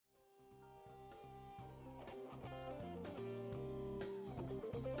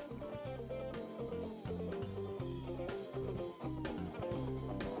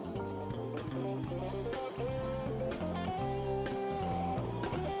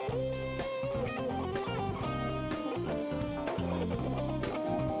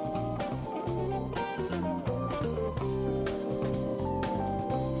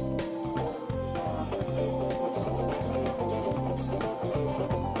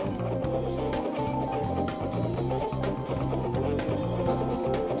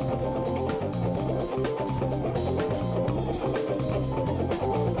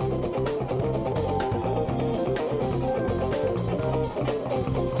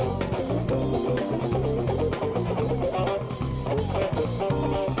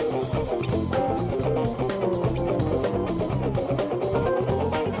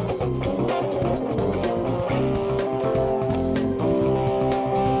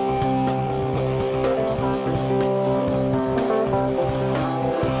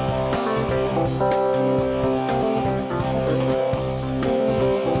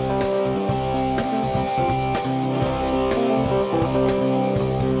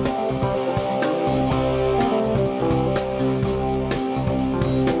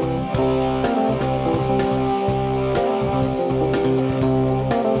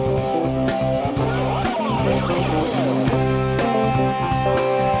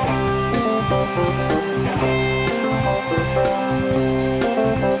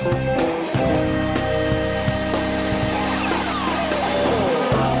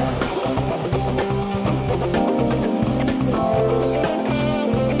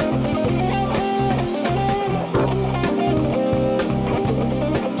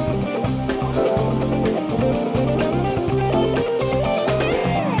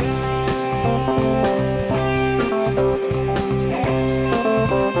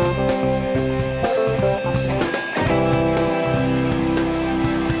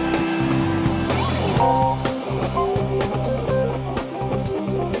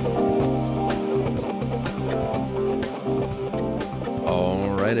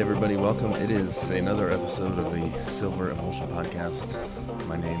All right, everybody, welcome. It is another episode of the Silver Emulsion Podcast.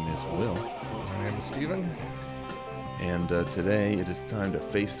 My name is Will. My name is Steven. And today it is time to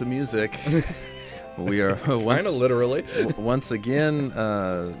face the music. We are kind of literally once again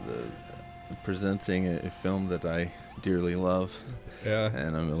presenting a film that I dearly love. Yeah.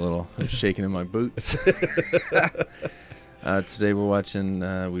 And I'm shaking in my boots. Today we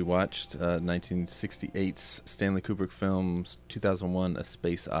watched 1968's Stanley Kubrick film 2001: A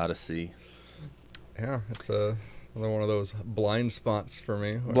Space Odyssey. Yeah, it's another one of those blind spots for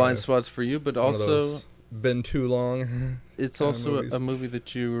me. Blind spots for you, but also been too long. It's also a movie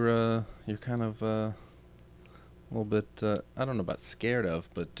that you're kind of a little bit I don't know about scared of,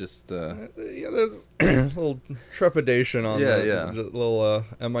 but just there's a little trepidation on that. Yeah. Just a little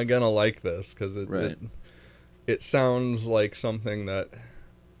am I gonna like this? Because it sounds like something that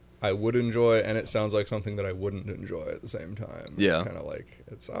I would enjoy, and it sounds like something that I wouldn't enjoy at the same time. Yeah. It's kind of like,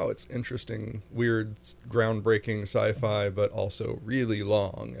 it's interesting, weird, groundbreaking sci-fi, but also really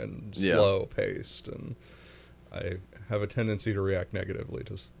long and slow-paced, and I have a tendency to react negatively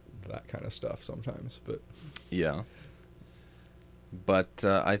to that kind of stuff sometimes, but... Yeah. But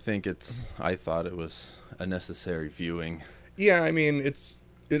I thought it was a necessary viewing. Yeah, I mean, it's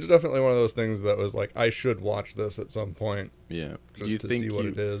definitely one of those things that was like, I should watch this at some point. Yeah. Just to see what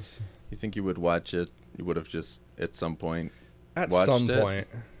it is. You think you would watch it? You would have just, at some point, At watched some point.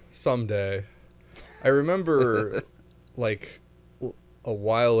 Someday. I remember, like, a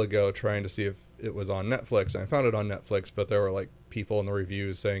while ago trying to see if it was on Netflix. And I found it on Netflix, but there were, like, people in the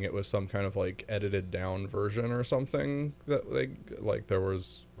reviews saying it was some kind of, like, edited down version or something. That there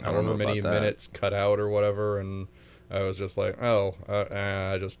was however many minutes cut out or whatever, and... I was just like,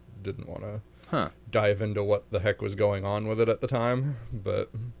 I just didn't want to dive into what the heck was going on with it at the time.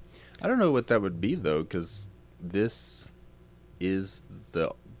 But I don't know what that would be, though, because this is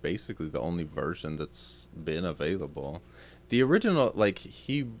basically the only version that's been available. The original, like,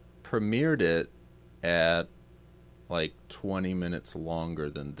 he premiered it at, like, 20 minutes longer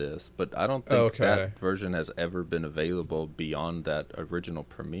than this. But I don't think that version has ever been available beyond that original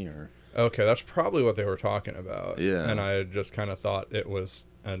premiere. Okay, that's probably what they were talking about. Yeah. And I just kind of thought it was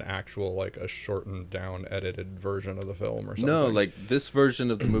an actual, like, a shortened down, edited version of the film or something. No, like, this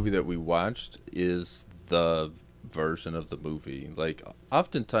version of the movie that we watched is the version of the movie. Like,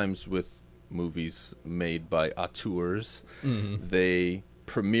 oftentimes with movies made by auteurs, they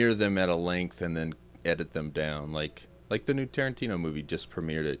premiere them at a length and then edit them down. Like the new Tarantino movie just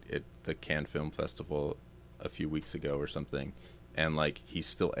premiered at the Cannes Film Festival a few weeks ago or something. And, like, he's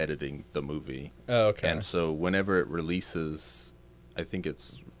still editing the movie. Oh, okay. And so whenever it releases, I think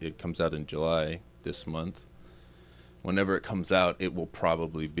it comes out in July this month. Whenever it comes out, it will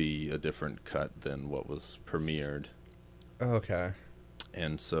probably be a different cut than what was premiered. Okay.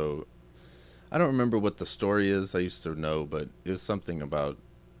 And so I don't remember what the story is. I used to know, but it was something about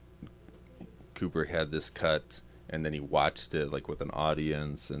Kubrick had this cut, and then he watched it, like, with an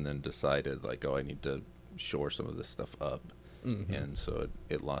audience, and then decided, like, I need to shore some of this stuff up. Mm-hmm. And so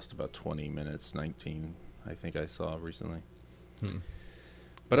it lost about 20 minutes, 19, I think I saw recently.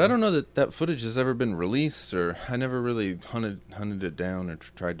 But I don't know that footage has ever been released, or I never really hunted it down or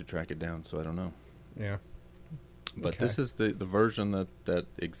tried to track it down, so I don't know. Yeah. But this is the version that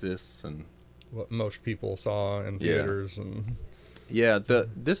exists, and what most people saw in theaters. And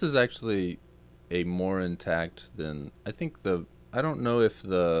this is actually a more intact than, I think I don't know if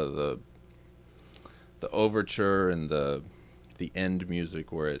the overture and the end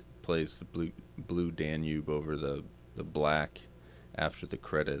music where it plays the blue Danube over the black after the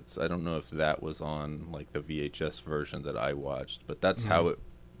credits. I don't know if that was on, like, the VHS version that I watched, but that's how it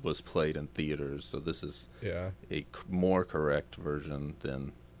was played in theaters. So this is a more correct version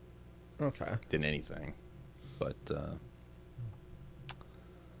than anything. But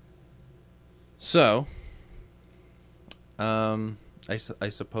I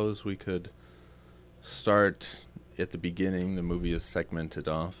suppose we could start at the beginning. The movie is segmented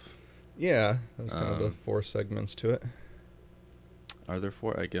off. Yeah, there's kind of the 4 segments to it. Are there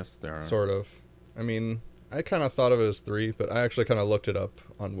 4? I guess there are. Sort of. I mean, I kind of thought of it as 3, but I actually kind of looked it up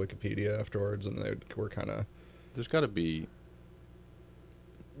on Wikipedia afterwards, and they were kind of... There's got to be...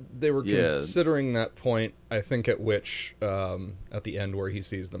 They were considering that point, I think, at which, at the end where he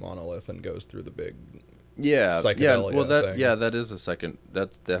sees the monolith and goes through the big psychedelia thing. That is a second...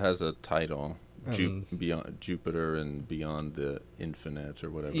 That has a title. Beyond Jupiter and Beyond the Infinite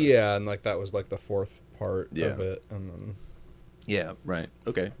or whatever. Yeah, and, like, that was, like, the 4th part of it, and then... Yeah, right.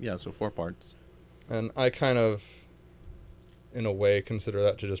 Okay, yeah, so 4 parts. And I kind of, in a way, consider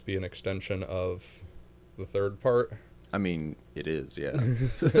that to just be an extension of the 3rd part. I mean, it is, yeah.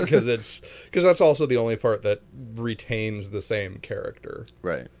 Because that's also the only part that retains the same character.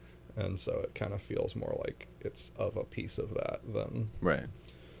 Right. And so it kind of feels more like it's of a piece of that than Right.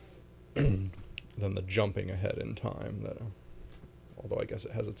 than the jumping ahead in time. Although I guess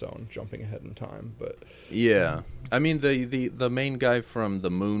it has its own jumping ahead in time, but yeah. I mean, the main guy from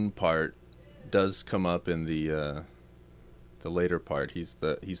the moon part does come up in the later part. He's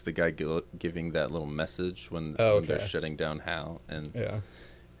the guy giving that little message when they're shutting down Hal and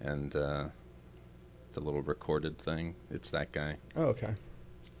the little recorded thing. It's that guy. Oh, okay.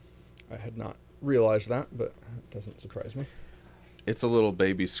 I had not realized that, but it doesn't surprise me. It's a little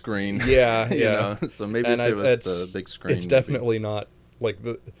baby screen. Yeah, you know? So maybe if it was the big screen. It's definitely not like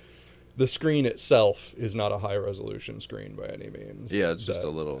the screen itself is not a high resolution screen by any means. Yeah, it's just a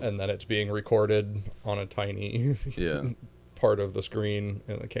little. And then it's being recorded on a tiny yeah. part of the screen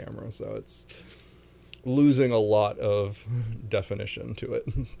in the camera, so it's losing a lot of definition to it.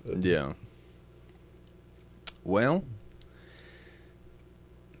 Yeah. Well,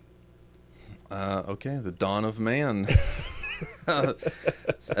 okay, the dawn of man.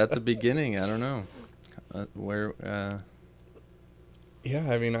 At the beginning, I don't know where. Yeah,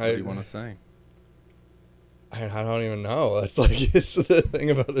 I mean, what do you want to say? I don't even know. It's like it's the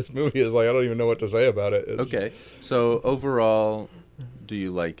thing about this movie is like I don't even know what to say about it. Okay, so overall, do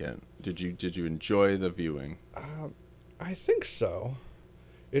you like it? Did you enjoy the viewing? I think so.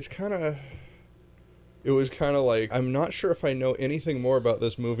 It was kind of like I'm not sure if I know anything more about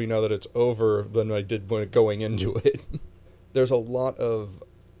this movie now that it's over than I did when going into it. There's a lot of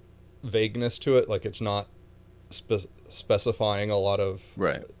vagueness to it, like it's not specifying a lot of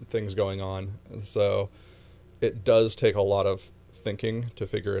things going on, and so it does take a lot of thinking to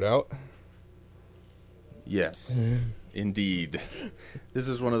figure it out. Yes, indeed. This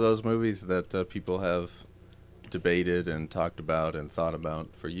is one of those movies that people have debated and talked about and thought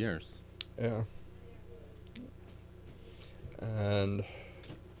about for years. Yeah. And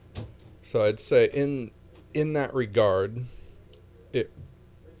so I'd say in that regard, it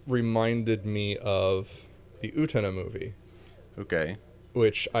reminded me of the Utena movie. Okay.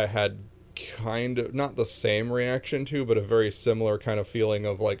 Which I had kind of, not the same reaction to, but a very similar kind of feeling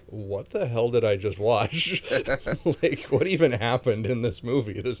of like, what the hell did I just watch? Like, what even happened in this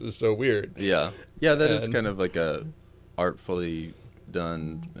movie? This is so weird. Yeah. Yeah, that is kind of like a artfully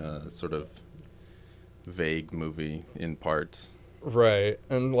done sort of vague movie in parts. Right.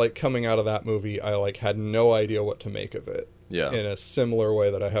 And like coming out of that movie, I like had no idea what to make of it. Yeah. In a similar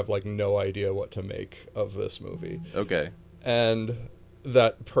way that I have like no idea what to make of this movie. Okay. And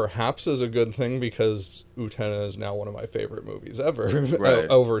that perhaps is a good thing because Utena is now one of my favorite movies ever. Right.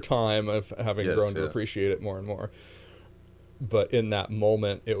 Over time of having grown to appreciate it more and more. But in that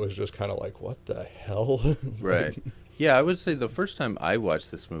moment, it was just kind of like, what the hell? Right. Yeah, I would say the first time I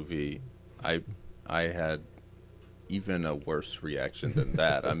watched this movie, I had even a worse reaction than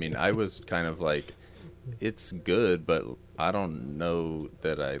that. I mean, I was kind of like, it's good, but I don't know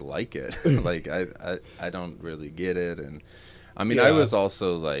that I like it. Like, I don't really get it. And, I mean, I was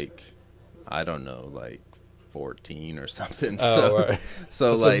also, like, I don't know, like 14 or something. Right.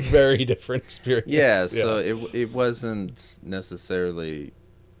 So it's like, a very different experience. Yeah, so it wasn't necessarily,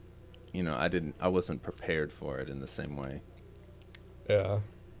 you know, I wasn't prepared for it in the same way. Yeah.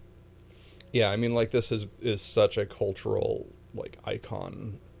 Yeah, I mean, like, this is such a cultural, like,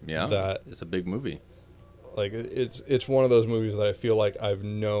 icon. Yeah, that it's a big movie. Like, it's one of those movies that I feel like I've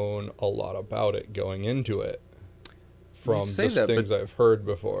known a lot about it going into it from the things I've heard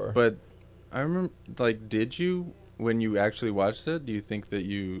before. But I remember, like, did you, when you actually watched it, do you think that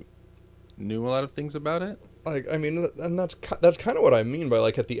you knew a lot of things about it? Like, I mean, and that's kind of what I mean by,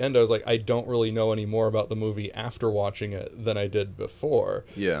 like, at the end, I was like, I don't really know any more about the movie after watching it than I did before.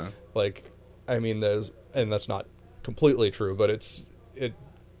 Yeah. Like, I mean, and that's not completely true, but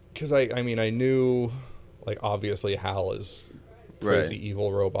because I mean, I knew, like, obviously Hal is crazy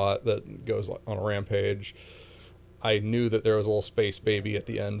evil robot that goes on a rampage. I knew that there was a little space baby at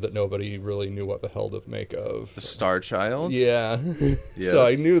the end that nobody really knew what the hell to make of. The Star Child? Yeah. Yes. So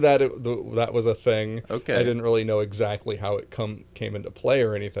I knew that that was a thing. Okay. I didn't really know exactly how it came into play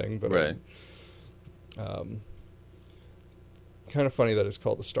or anything, but right. Kind of funny that it's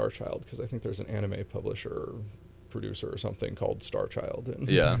called the Star Child because I think there's an anime publisher producer or something called Star Child. And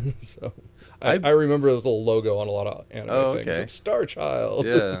yeah. So I remember this little logo on a lot of anime things. Like Star Child.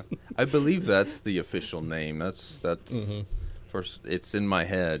 Yeah. I believe that's the official name. That's first. It's in my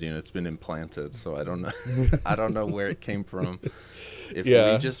head. You know, it's been implanted, so I don't know. I don't know where it came from. If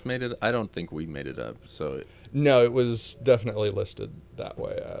we just made it, I don't think we made it up. So no, it was definitely listed that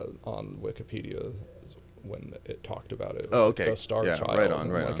way on Wikipedia when it talked about it. It was Oh, like okay. The Star Yeah, Child. right on,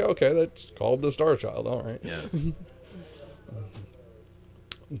 And right I'm like, on. okay, that's called The Star Child. All right. Yes.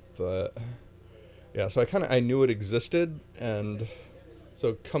 But yeah, so I knew it existed, and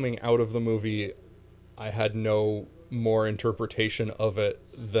so coming out of the movie, I had no more interpretation of it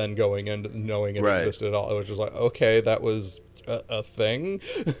than going in knowing it Right. existed at all. It was just like, okay, that was a thing.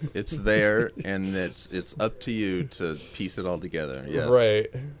 It's there, and it's up to you to piece it all together. Yes. Right.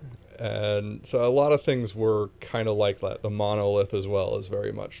 And so a lot of things were kind of like that. The monolith as well is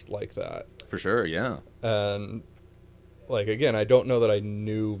very much like that. For sure, yeah. And like, again, I don't know that I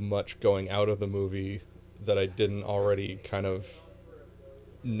knew much going out of the movie that I didn't already kind of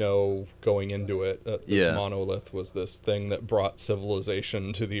know going into it. That this monolith was this thing that brought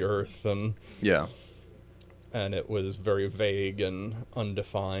civilization to the earth, and Yeah. and it was very vague and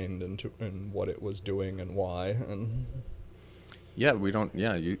undefined in what it was doing and why. And Yeah, we don't.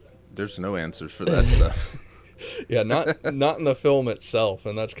 Yeah, there's no answers for that stuff. yeah, not in the film itself.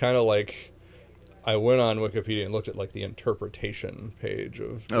 And that's kind of like, I went on Wikipedia and looked at like the interpretation page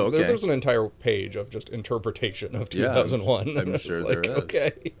of. Oh, okay. There's an entire page of just interpretation of 2001. Yeah, I'm sure like, there is.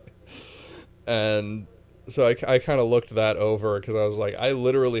 Okay. And so I kind of looked that over because I was like, I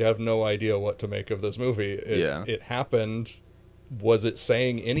literally have no idea what to make of this movie. It happened. Was it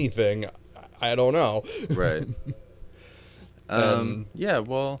saying anything? I don't know. Right. Yeah,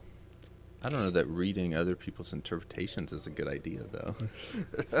 well, I don't know that reading other people's interpretations is a good idea, though.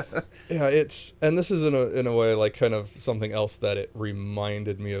 Yeah, and this is in a way like kind of something else that it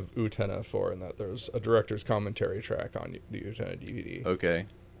reminded me of Utena for, in that there's a director's commentary track on the Utena DVD. Okay.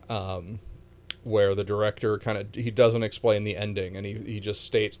 Where the director he doesn't explain the ending, and he just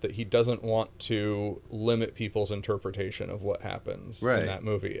states that he doesn't want to limit people's interpretation of what happens in that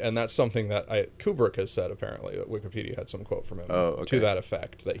movie. And that's something that Kubrick has said, apparently, that Wikipedia had some quote from him to that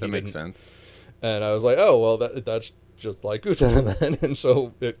effect. That makes sense. And I was like, oh, well, that's just like Utena then. And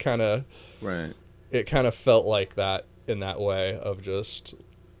so it kind of felt like that in that way of just,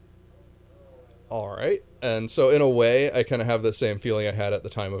 all right. And so in a way, I kind of have the same feeling I had at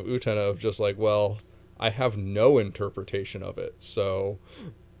the time of Utena of just like, well, I have no interpretation of it, so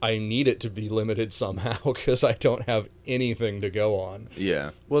I need it to be limited somehow because I don't have anything to go on.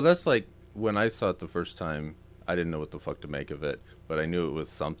 Yeah. Well, that's like when I saw it the first time, I didn't know what the fuck to make of it, but I knew it was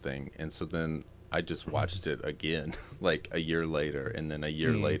something. And so then I just watched it again, like a year later, and then a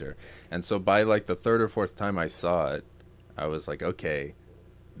year later. And so by like the third or fourth time I saw it, I was like, okay,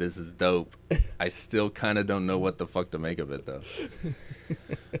 this is dope. I still kind of don't know what the fuck to make of it, though.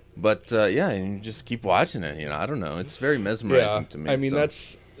 But, yeah, and you just keep watching it, I don't know. It's very mesmerizing to me. I mean,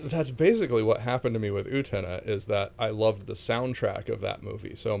 that's basically what happened to me with Utena, is that I loved the soundtrack of that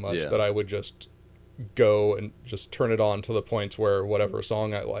movie so much that I would just go and just turn it on to the points where whatever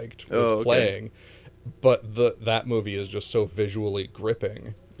song I liked was playing. But that movie is just so visually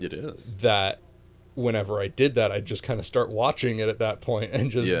gripping. It is. That whenever I did that, I'd just kind of start watching it at that point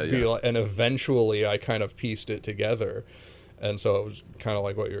and just be like, and eventually I kind of pieced it together. And so it was kind of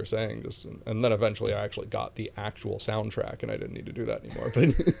like what you were saying, and then eventually I actually got the actual soundtrack, and I didn't need to do that anymore.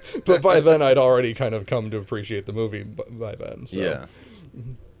 But by then I'd already kind of come to appreciate the movie by then. So.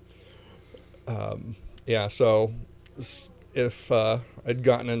 Yeah. So if I'd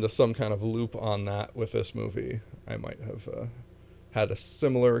gotten into some kind of loop on that with this movie, I might have had a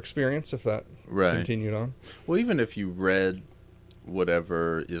similar experience if that continued on. Well, even if you read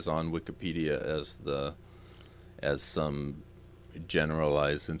whatever is on Wikipedia as some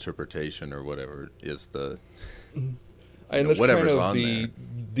generalized interpretation or whatever is the and that's whatever's kind of on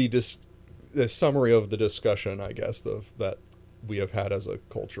the summary of the discussion, I guess, that we have had as a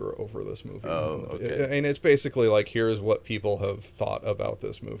culture over this movie. Oh, okay. And it's basically like, here's what people have thought about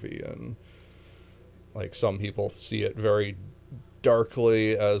this movie, and like some people see it very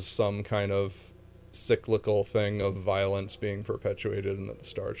darkly as some kind of cyclical thing of violence being perpetuated, and that the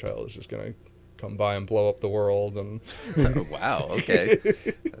Star Child is just going to come by and blow up the world. And wow, okay.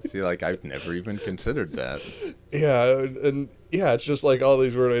 I feel like I've never even considered that. Yeah, and yeah, it's just like all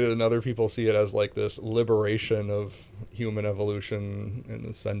these weird, and other people see it as like this liberation of human evolution and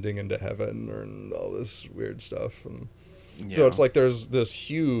ascending into heaven and all this weird stuff. And so it's like there's this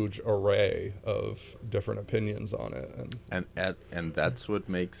huge array of different opinions on it, and that's what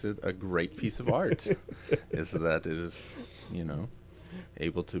makes it a great piece of art, is that it is,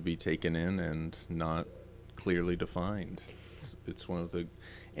 able to be taken in and not clearly defined. It's one of the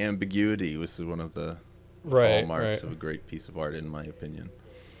ambiguity, which is one of the hallmarks of a great piece of art, in my opinion.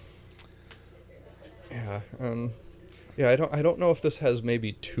 Yeah, I don't know if this has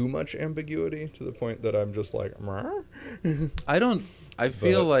maybe too much ambiguity to the point that I'm just like, I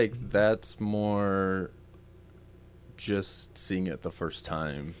feel like that's more just seeing it the first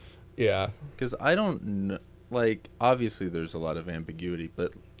time. Yeah. Because I don't know, like, obviously there's a lot of ambiguity,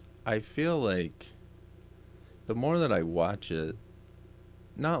 but I feel like the more that I watch it,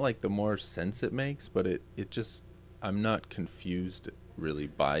 not like the more sense it makes, but it just, I'm not confused really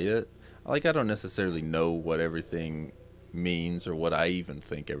by it. Like, I don't necessarily know what everything means or what I even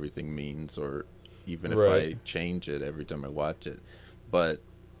think everything means, or even if I change it every time I watch it. But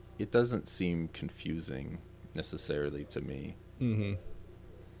it doesn't seem confusing necessarily to me. Mm-hmm.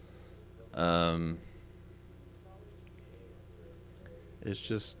 It's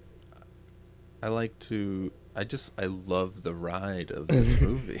just, I love the ride of this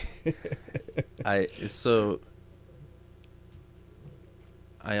movie. I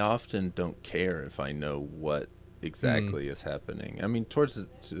often don't care if I know what exactly is happening. I mean, towards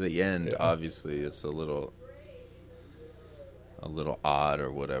the end, obviously, it's a little odd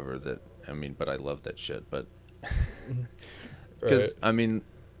or whatever. But I love that shit. But because I mean,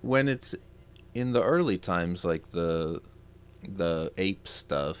 when it's in the early times, like the ape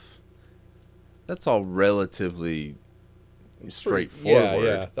stuff, that's all relatively straightforward.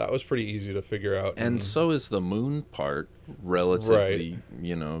 Yeah, that was pretty easy to figure out. And so is the moon part relatively,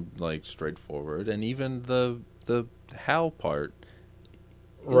 like straightforward. And even the Hal part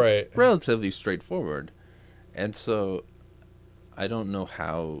is relatively straightforward. And so I don't know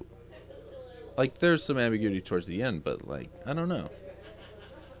how, like, there's some ambiguity towards the end, but, like, I don't know.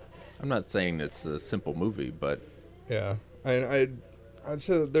 I'm not saying it's a simple movie, but yeah, I'd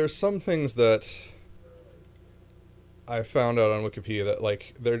say that there's some things that I found out on Wikipedia that,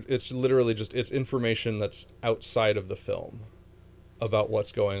 like, it's literally just, it's information that's outside of the film about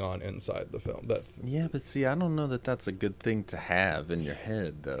what's going on inside the film. Yeah, but see, I don't know that that's a good thing to have in your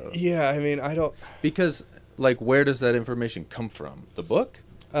head, though. Yeah, I mean, I don't... Because, like, where does that information come from? The book?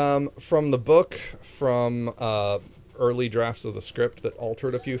 From the book, from early drafts of the script that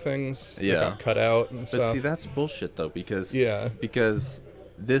altered a few things. Yeah. That got cut out and stuff. But see, that's bullshit, though, because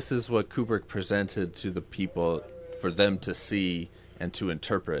this is what Kubrick presented to the people for them to see and to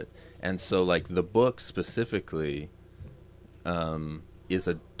interpret. And so, like, the book specifically is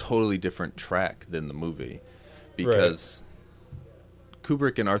a totally different track than the movie, because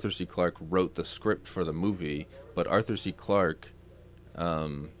Kubrick and Arthur C. Clarke wrote the script for the movie, but Arthur C. Clarke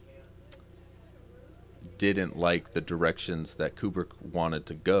didn't like the directions that Kubrick wanted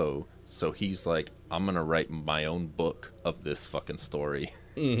to go, so he's like, I'm gonna write my own book of this fucking story.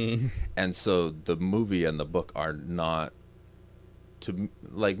 Mm-hmm. And so the movie and the book are not,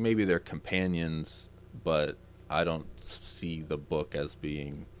 like, maybe they're companions, but I don't see the book as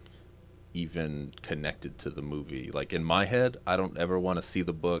being even connected to the movie. Like, in my head, I don't ever want to see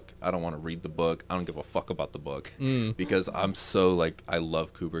the book. I don't want to read the book. I don't give a fuck about the book because I'm so, like, I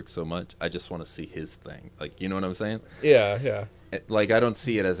love Kubrick so much. I just want to see his thing. Like, you know what I'm saying? Yeah. Like, I don't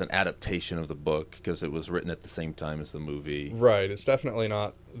see it as an adaptation of the book because it was written at the same time as the movie. Right. It's definitely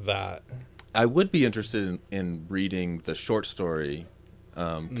not that. I would be interested in reading the short story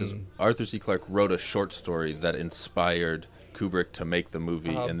because Arthur C. Clarke wrote a short story that inspired Kubrick to make the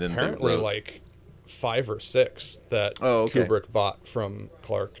movie, and then apparently like 5 or 6 that Kubrick bought from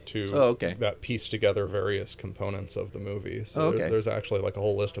Clarke to that piece together various components of the movie. So there's actually like a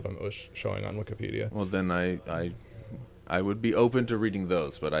whole list of them that was showing on Wikipedia. Well, then I would be open to reading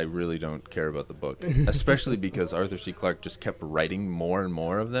those, but I really don't care about the book, especially because Arthur C. Clarke just kept writing more and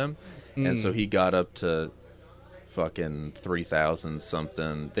more of them, and so he got up to fucking 3,000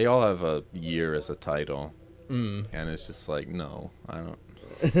 something. They all have a year as a title. And it's just like, no, I don't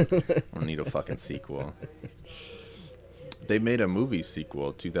need a fucking sequel. They made a movie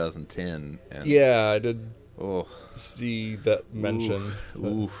sequel, 2010. And yeah, I did see that mentioned.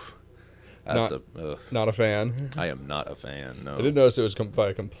 Oof. Not a fan. I am not a fan, no. I did notice it was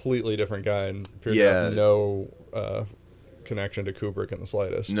by a completely different guy and appeared to have no connection to Kubrick in the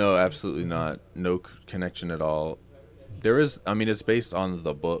slightest. No, absolutely not. No connection at all. There is, I mean, it's based on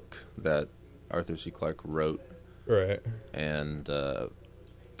the book that Arthur C. Clarke wrote, right? And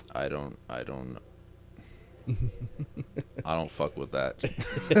I don't fuck with that.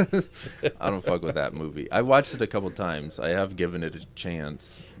 I don't fuck with that movie. I watched it a couple times. I have given it a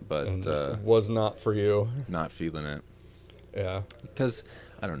chance, but it was not for you. Not feeling it. Yeah, because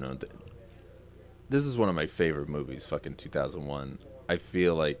I don't know. This is one of my favorite movies. Fucking 2001. I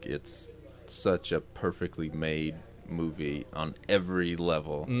feel like it's such a perfectly made movie on every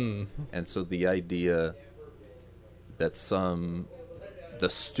level, and so the idea that the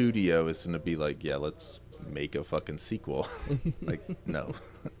studio is going to be like, yeah, let's make a fucking sequel, like, no.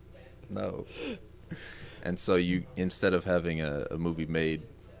 And so you, instead of having a movie made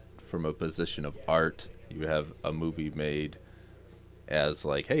from a position of art You have a movie made as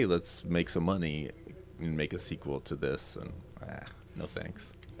like, hey, let's make some money and make a sequel to this, and no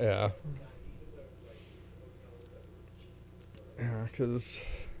thanks. Yeah. Yeah, because,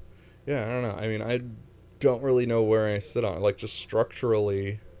 yeah, I don't know. I mean, I don't really know where I sit on it. Like, just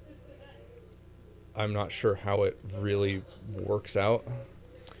structurally, I'm not sure how it really works out.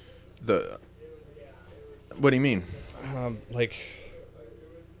 What do you mean? Like,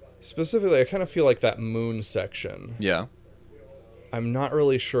 specifically, I kind of feel like that moon section. Yeah. I'm not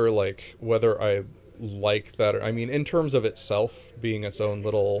really sure, like, whether I like that. I mean, in terms of itself being its own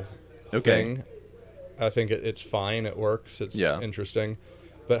little thing, I think it's fine. It works. It's interesting.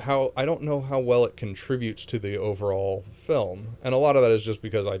 But I don't know how well it contributes to the overall film. And a lot of that is just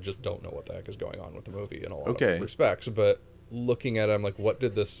because I just don't know what the heck is going on with the movie in a lot of respects. But looking at it, I'm like, what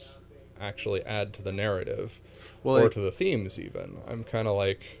did this actually add to the narrative? Or to the themes, even? I'm kind of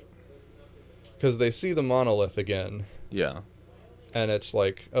like... Because they see the monolith again. Yeah. And it's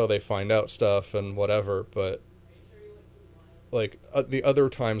like, oh, they find out stuff and whatever, but... Like, the other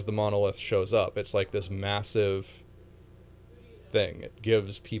times the monolith shows up, it's like this massive thing. It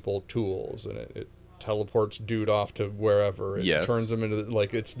gives people tools, and it teleports dude off to wherever. It turns them into,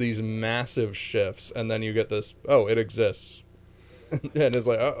 like, it's these massive shifts, and then you get this, oh, it exists. And it's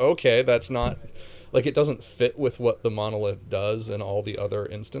like, oh, okay, that's not... Like, it doesn't fit with what the monolith does in all the other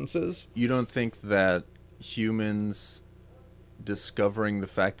instances. You don't think that humans discovering the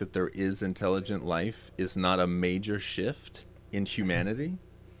fact that there is intelligent life is not a major shift in humanity?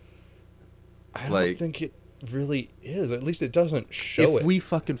 I don't think it really is. At least it doesn't show it. If we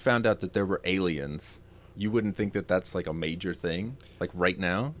fucking found out that there were aliens, you wouldn't think that that's like a major thing? Like right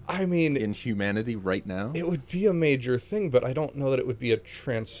now? I mean... In humanity right now? It would be a major thing, but I don't know that it would be a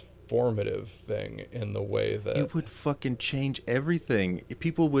transformative thing in the way that... It would fucking change everything.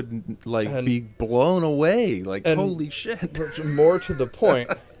 People would, like, be blown away. Like, holy shit. More to the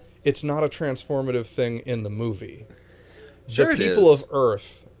point, it's not a transformative thing in the movie. Sure, the people of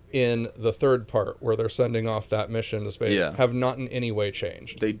Earth in the third part, where they're sending off that mission to space, have not in any way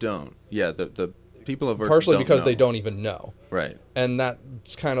changed. They don't. Yeah, the people of Earth partially don't because know. they don't even know. Right. And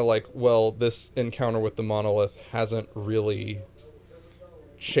that's kind of like, well, this encounter with the monolith hasn't really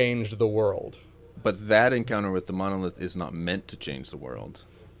changed the world. But that encounter with the monolith is not meant to change the world.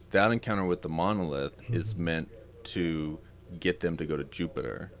 That encounter with the monolith is meant to get them to go to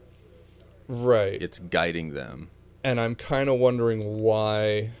Jupiter. Right. It's guiding them. And I'm kind of wondering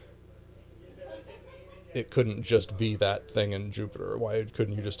why it couldn't just be that thing in Jupiter. Why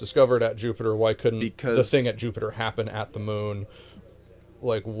couldn't you just discover it at Jupiter? Why couldn't the thing at Jupiter happen at the moon?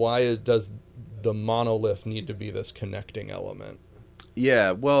 Like, why does the monolith need to be this connecting element?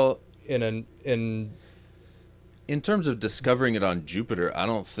 Yeah, well... In terms of discovering it on Jupiter, I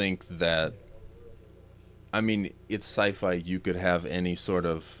don't think that... I mean, it's sci-fi. You could have any sort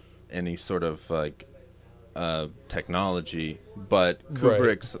of like... technology, but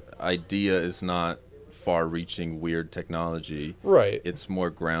Kubrick's idea is not far-reaching weird technology. Right. It's more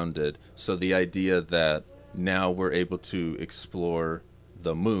grounded. So the idea that now we're able to explore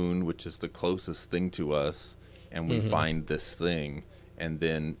the moon, which is the closest thing to us, and we find this thing, and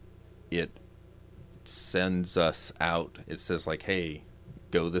then it sends us out. It says like, hey,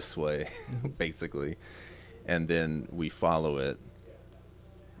 go this way, basically. And then we follow it.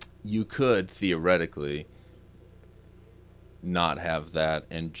 You could, theoretically, not have that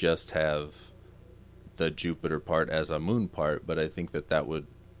and just have the Jupiter part as a moon part, but I think that would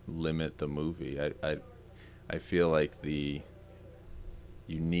limit the movie. I feel like you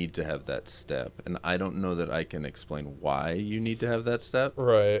need to have that step, and I don't know that I can explain why you need to have that step.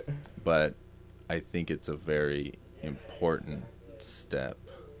 Right. But I think it's a very important step.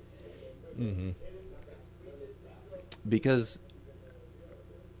 Mm-hmm. Because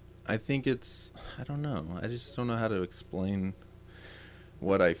I think I don't know. I just don't know how to explain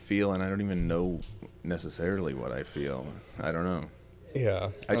what I feel, and I don't even know necessarily what I feel. I don't know. Yeah.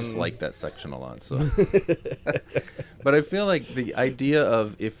 I just like that section a lot, so. But I feel like the idea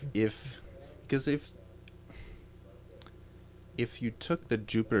of because if you took the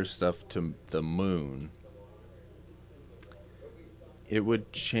Jupiter stuff to the moon, it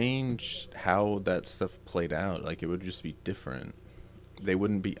would change how that stuff played out. Like, it would just be different. They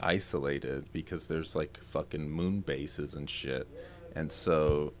wouldn't be isolated because there's like fucking moon bases and shit, and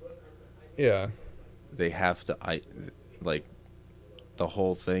so yeah, they have to like the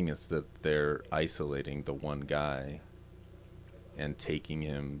whole thing is that they're isolating the one guy and taking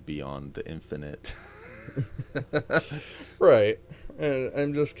him beyond the infinite. Right. And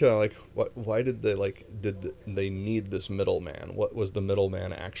I'm just kind of like, why did they need this middleman? What was the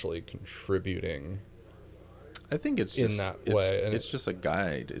middleman actually contributing I think it's in just, that way. And it's just a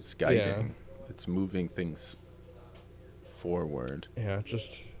guide. It's guiding. It's moving things forward. Yeah,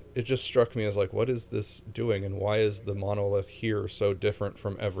 it just struck me as like, what is this doing, and why is the monolith here so different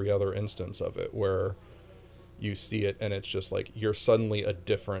from every other instance of it, where you see it and it's just like you're suddenly a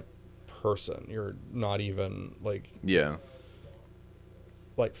different person. You're not even like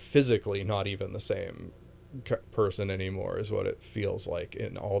physically not even the same person anymore is what it feels like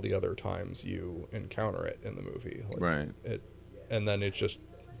in all the other times you encounter it in the movie. Like, right. And then it's just,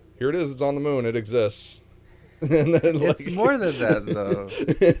 here it is, it's on the moon, it exists. And then it's more than that, though.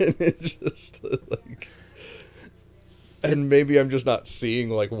 And it's just like, and maybe I'm just not seeing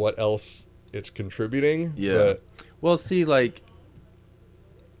like what else it's contributing. Yeah. But well, see, like,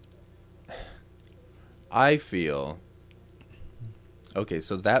 I feel, okay,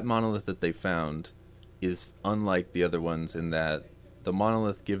 so that monolith that they found is unlike the other ones in that the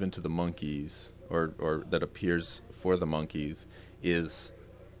monolith given to the monkeys, or that appears for the monkeys, is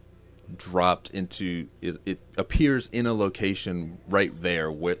dropped into, it appears in a location right there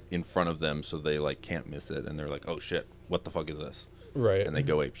in front of them, so they like can't miss it, and they're like, oh shit, what the fuck is this? Right. And they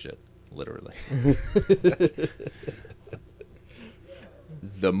go ape shit, literally.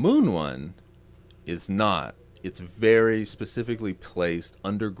 The moon one is not. It's very specifically placed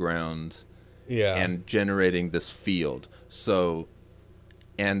underground, and generating this field. So,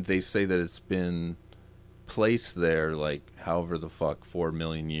 and they say that it's been placed there like however the fuck 4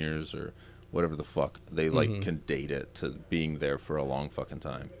 million years or whatever the fuck they like can date it to being there for a long fucking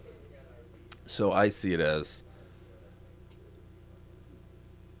time. So I see it as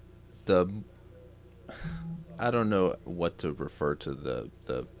I don't know what to refer to the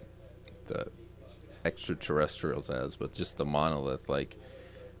extraterrestrials as, but just the monolith. Like,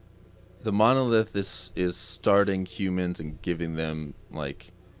 the monolith is starting humans and giving them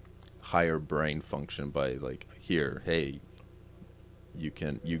like higher brain function by like, here, hey, you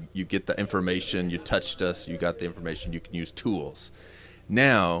get the information, you touched us, you got the information, you can use tools.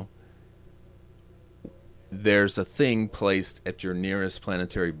 Now there's a thing placed at your nearest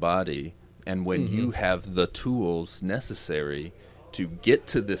planetary body, and when you have the tools necessary to get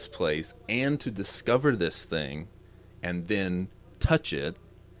to this place and to discover this thing and then touch it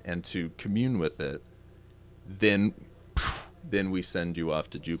and to commune with it, then we send you off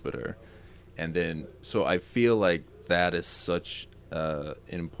to Jupiter. And then, so I feel like that is such an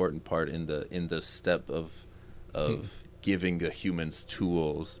important part in the step of giving the humans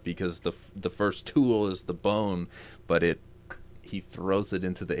tools, because the first tool is the bone, but he throws it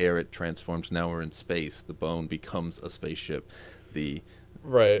into the air, it transforms. Now we're in space. The bone becomes a spaceship. The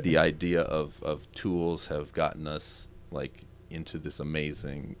idea of tools have gotten us like into this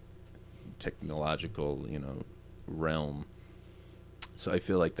amazing technological, realm. So I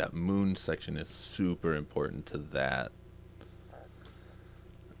feel like that moon section is super important to that.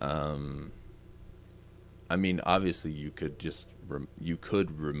 I mean, obviously you could just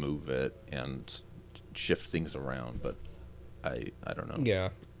remove it and shift things around, but I don't know. Yeah.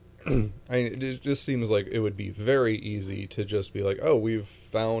 It just seems like it would be very easy to just be like, oh, we've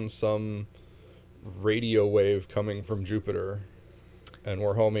found some radio wave coming from Jupiter, and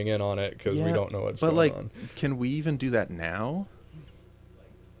we're homing in on it because we don't know what's going on. But, can we even do that now?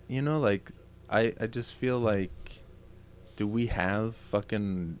 Like, I just feel like, do we have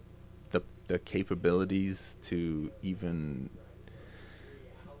fucking the capabilities to even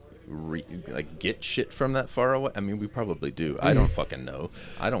get shit from that far away? I mean, we probably do. I don't fucking know.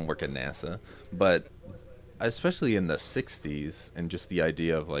 I don't work at NASA, but especially in the 60s, and just the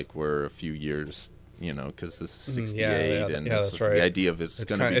idea of like we're a few years, because this is 68, and this is right. The idea of it's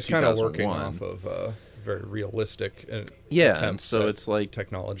going to be 2001. It's kind of working off of very realistic and so it's like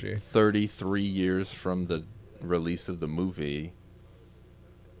technology. 33 years from the release of the movie,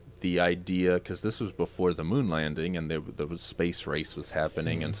 the idea, because this was before the moon landing, and there was space race was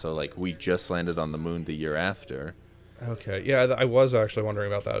happening, and so like we just landed on the moon the year after. Okay, yeah, I was actually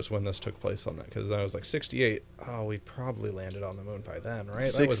wondering about that, is when this took place on that, because then I was like 68. Oh, we probably landed on the moon by then,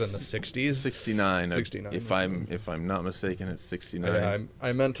 right? That was in the 60s. 69. 69. If I'm not mistaken, it's 69. Yeah,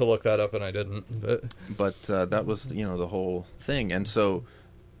 I meant to look that up and I didn't. But that was the whole thing, and so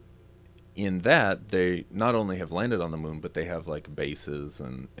in that they not only have landed on the moon, but they have like bases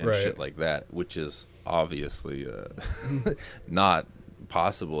and right. shit like that, which is obviously not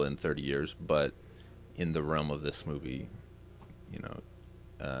possible in 30 years, but in the realm of this movie,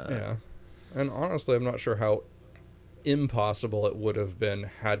 yeah. And honestly, I'm not sure how impossible it would have been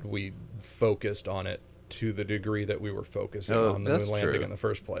had we focused on it to the degree that we were focusing on the moon landing in the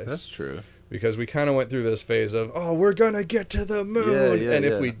first place. That's true. Because we kind of went through this phase of, we're going to get to the moon. And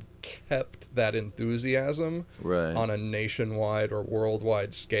if we kept that enthusiasm Right. on a nationwide or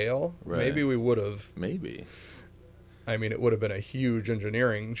worldwide scale, Right. maybe we would have. Maybe. I mean, it would have been a huge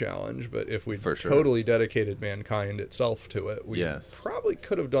engineering challenge, but if we For sure. totally dedicated mankind itself to it, we Yes. probably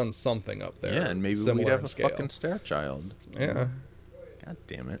could have done something up there. Yeah, and maybe similar we'd have in a scale. fucking Star Child. Yeah. God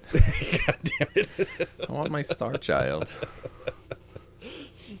damn it. God damn it. I want my Star Child.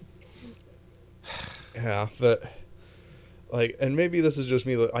 Yeah, but like, and maybe this is just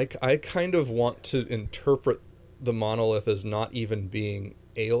me. I kind of want to interpret the monolith as not even being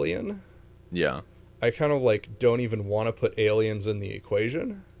alien. Yeah. I kind of like don't even want to put aliens in the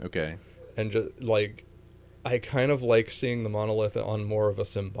equation, Okay. and just like, I kind of like seeing the monolith on more of a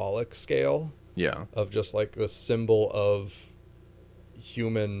symbolic scale Yeah. of just like the symbol of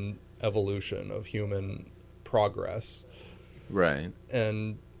human evolution, of human progress, Right.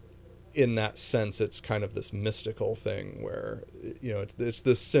 and in that sense, it's kind of this mystical thing where, you know, it's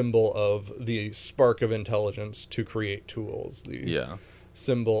this symbol of the spark of intelligence to create tools. The Yeah.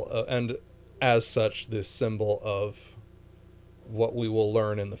 symbol, and as such, this symbol of what we will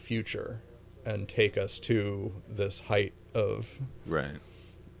learn in the future and take us to this height of Right.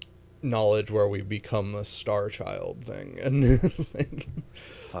 knowledge where we become a star child thing. And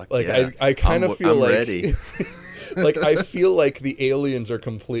Fuck like, yeah. I kind of feel I'm like ready. like, I feel like the aliens are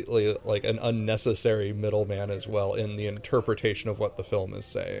completely like an unnecessary middleman as well in the interpretation of what the film is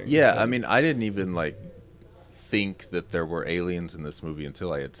saying. Yeah, I mean, I didn't even like think that there were aliens in this movie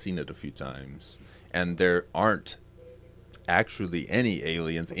until I had seen it a few times, and there aren't actually any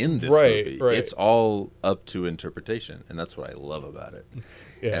aliens in this movie. Right. It's all up to interpretation, and that's what I love about it.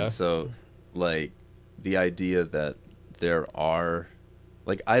 Yeah. And so, like, the idea that there are,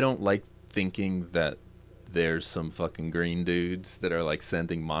 like, I don't like thinking that there's some fucking green dudes that are like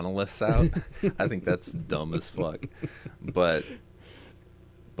sending monoliths out. I think that's dumb as fuck. But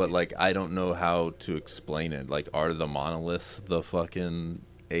like, I don't know how to explain it. Like, are the monoliths the fucking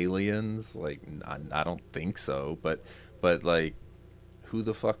aliens? Like, I don't think so. But like, who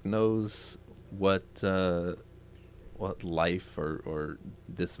the fuck knows what life or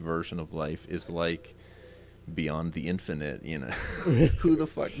this version of life is like beyond the infinite, you know? Who the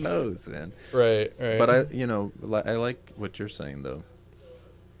fuck knows, man? Right. But I like what you're saying, though.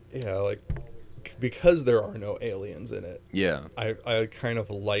 Yeah, like, because there are no aliens in it, Yeah. I kind of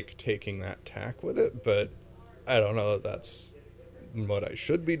like taking that tack with it, but I don't know that that's what I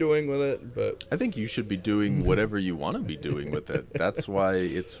should be doing with it, but I think you should be doing whatever you want to be doing with it. That's why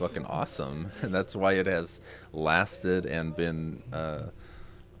it's fucking awesome. And that's why it has lasted and been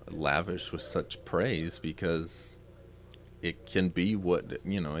lavished with such praise, because it can be what,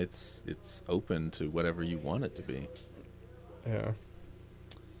 you know, it's open to whatever you want it to be. yeah.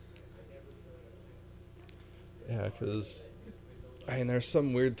 Yeah, because, I mean, there's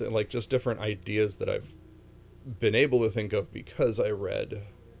some weird thing, like, just different ideas that I've been able to think of because I read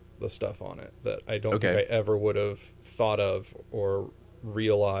the stuff on it that I don't think I ever would have thought of or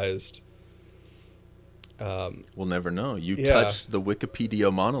realized. We'll never know. You Yeah. touched the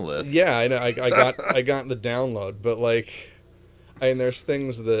Wikipedia monolith. Yeah, I know. I got the download, but like, I mean, there's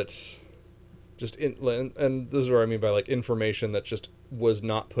things that just and this is what I mean by like information that just was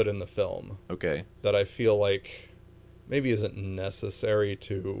not put in the film. Okay. That I feel like maybe isn't necessary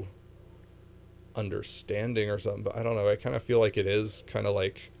to understanding or something, but I don't know. I kind of feel like it is kind of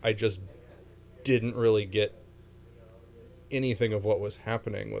like I just didn't really get anything of what was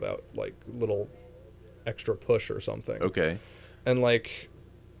happening without like little extra push or something. Okay. And like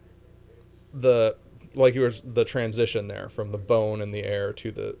you were the transition there from the bone in the air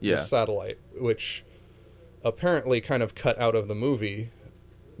to the satellite, which apparently kind of cut out of the movie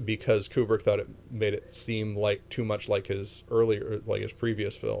because Kubrick thought it made it seem like too much like his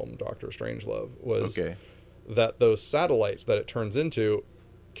previous film, Doctor Strangelove, was that those satellites that it turns into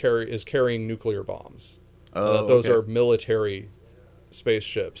is carrying nuclear bombs. Those are military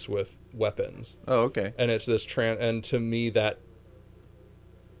spaceships with weapons. Oh, okay. And it's this and to me that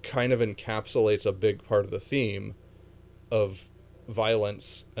kind of encapsulates a big part of the theme of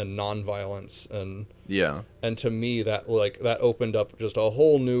violence and non-violence, and to me that opened up just a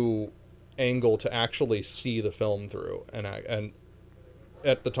whole new angle to actually see the film through. And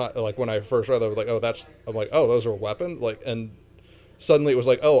at the time, like when I first read that, I was like, oh, those are weapons, like, and suddenly it was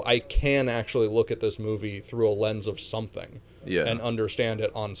like, oh, I can actually look at this movie through a lens of something and understand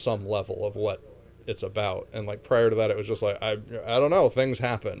it on some level of what it's about. And like prior to that, it was just like, I don't know, things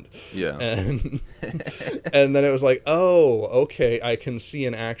happened. Yeah. And and then it was like, oh, okay, I can see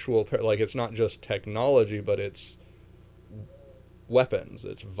an actual, like, it's not just technology, but it's weapons,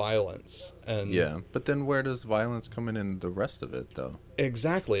 it's violence. And yeah, but then where does violence come in the rest of it, though?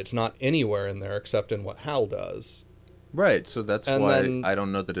 exactly, it's not anywhere in there except in what Hal does. Right, so that's And why then- I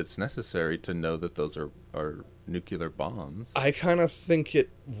don't know that it's necessary to know that those are nuclear bombs. I kind of think it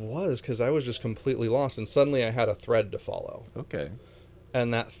was, because I was just completely lost, and suddenly I had a thread to follow. Okay.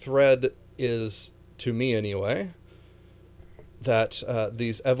 And that thread is, to me anyway, that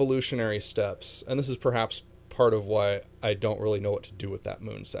these evolutionary steps, and this is perhaps part of why I don't really know what to do with that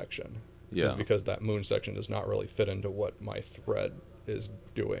moon section. Yeah. Is because that moon section does not really fit into what my thread is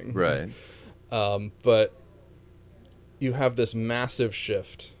doing. Right. But you have this massive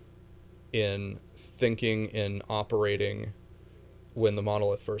shift in thinking, in operating, when the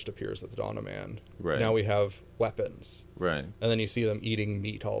monolith first appears at the Dawn of Man. Right. Now we have weapons. Right. And then you see them eating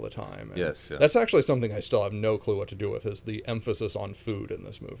meat all the time. And Yes, yeah. that's actually something I still have no clue what to do with, is the emphasis on food in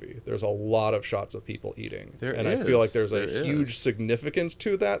this movie. There's a lot of shots of people eating. I feel like there's a huge significance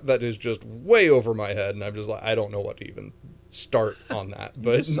to that is just way over my head, and I'm just like, I don't know what to even start on that.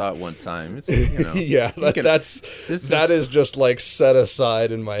 But Just saw it one time. It's, you know, yeah, that is just like set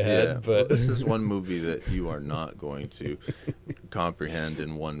aside in my head. yeah, But well, this is one movie that you are not going to comprehend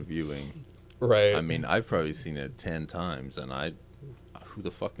in one viewing. right. I mean, I've probably seen it 10 times, and who the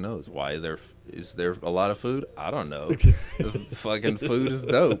fuck knows why is there a lot of food? I don't know. The fucking food is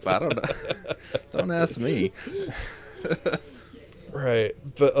dope. I don't know. Don't ask me. Right.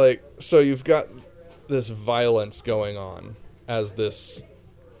 But like, so you've got this violence going on as this,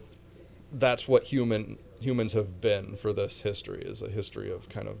 that's what humans have been for this history, is a history of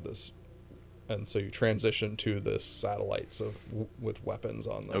kind of this. And so you transition to this satellites with weapons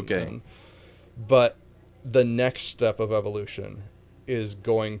on them. Okay. But the next step of evolution is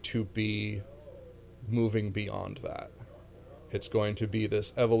going to be moving beyond that. It's going to be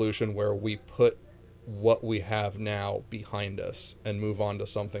this evolution where we put what we have now behind us and move on to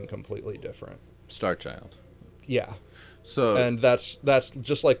something completely different. Star Child. Yeah. So And that's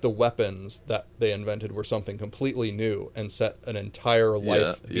just like the weapons that they invented were something completely new and set an entire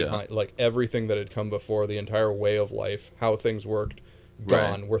life Yeah, behind, like everything that had come before, the entire way of life, how things worked,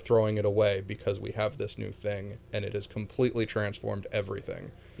 gone. Right. We're throwing it away because we have this new thing, and it has completely transformed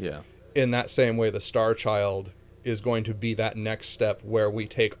everything. yeah. In that same way, the Star Child is going to be that next step where we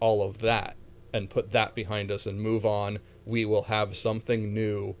take all of that and put that behind us and move on. We will have something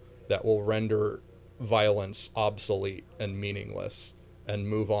new that will render violence obsolete and meaningless and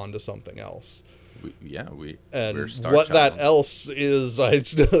move on to something else. We're Star what Child. that else is,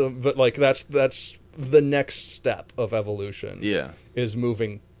 but like that's the next step of evolution. Yeah. Is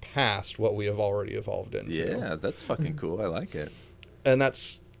moving past what we have already evolved into. Yeah, that's fucking cool. I like it. And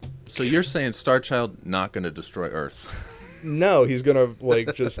that's, So you're saying Star Child not going to destroy Earth? no, he's gonna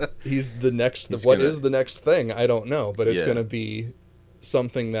he's the next. What is the next thing? I don't know, but it's gonna be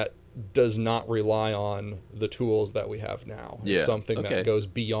something that does not rely on the tools that we have now. Yeah. Something that goes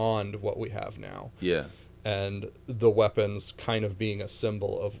beyond what we have now. Yeah. And the weapons kind of being a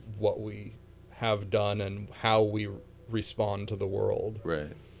symbol of what we have done and how we respond to the world.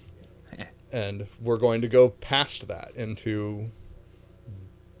 Right. And we're going to go past that into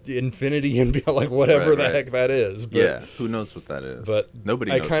infinity and beyond, like whatever the heck that is. But, yeah, who knows what that is? But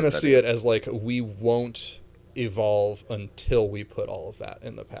nobody. I knows kind of what that see is. it as like we won't evolve until we put all of that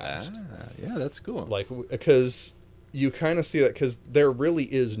in the past. Yeah, that's cool. Like, because you kind of see that, because there really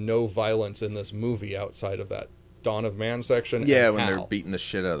is no violence in this movie outside of that Dawn of Man section. Yeah, and when Hal. they're beating the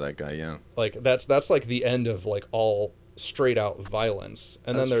shit out of that guy. Yeah. Like that's like the end of like all straight out violence,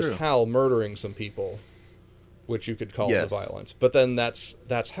 and That's then there's true. Hal murdering some people, which you could call Yes. the violence. But then that's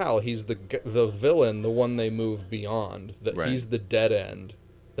Hal. He's the villain, the one they move beyond. That Right. he's the dead end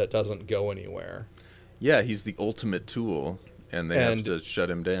that doesn't go anywhere. Yeah, he's the ultimate tool, and they have to shut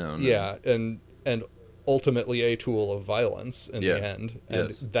him down. Yeah, and ultimately a tool of violence in the end. And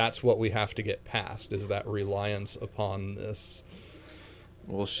Yes. that's what we have to get past, is that reliance upon this.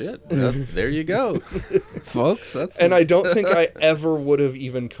 Well, shit. There you go, folks. And I don't think I ever would have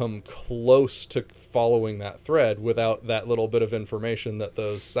even come close to following that thread without that little bit of information that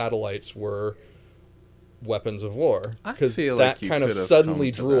those satellites were weapons of war. I Because feel that like you kind of could have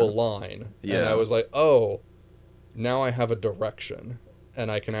suddenly come to drew a that. line. Yeah. And I was like, oh, now I have a direction. And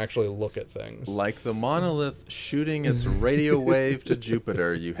I can actually look at things. Like the monolith shooting its radio wave to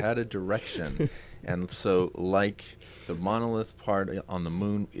Jupiter, you had a direction. And so, like the monolith part on the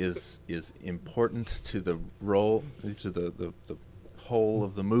moon is important to the role, to the whole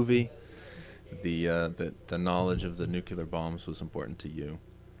of the movie. The knowledge of the nuclear bombs was important to you.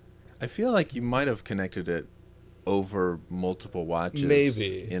 I feel like you might have connected it over multiple watches.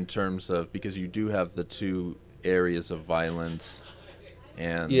 Maybe. In terms of, because you do have the two areas of violence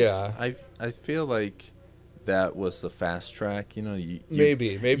And Yeah. I feel like that was the fast track. You know, Maybe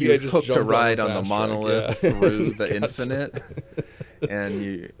you I just hooked a jumped ride on on the fast track, monolith yeah. through the Gotcha. infinite,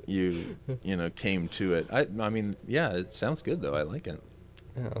 and you know came to it. I mean, yeah, it sounds good though. I like it.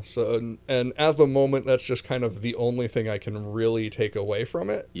 Yeah. So and at the moment, that's just kind of the only thing I can really take away from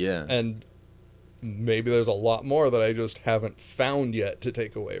it. Yeah. And maybe there's a lot more that I just haven't found yet to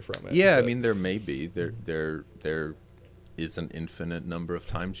take away from it. Yeah, I but- mean, there may be there is an infinite number of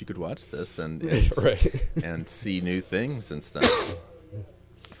times you could watch this and right. and see new things and stuff.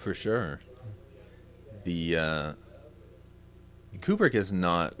 For sure. The Kubrick is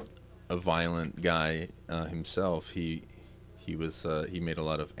not a violent guy himself. He made a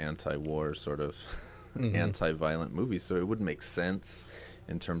lot of anti-war sort of anti-violent movies, so it would make sense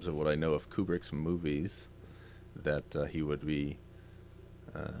in terms of what I know of Kubrick's movies that he would be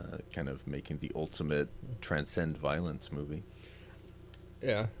kind of making the ultimate transcend violence movie.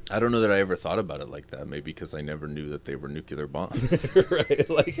 Yeah. I don't know that I ever thought about it like that. Maybe because I never knew that they were nuclear bombs. Right.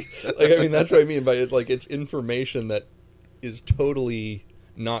 Like I mean, that's what I mean by it. Like, it's information that is totally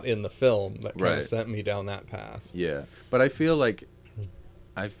not in the film that kind Right. of sent me down that path. Yeah, but I feel like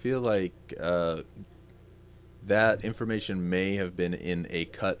that information may have been in a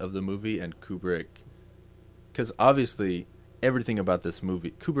cut of the movie, and Kubrick, because obviously everything about this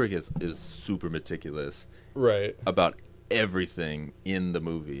movie, Kubrick is super meticulous Right. about everything in the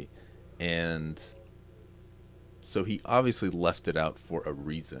movie, and so he obviously left it out for a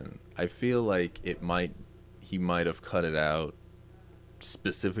reason. I feel like he might have cut it out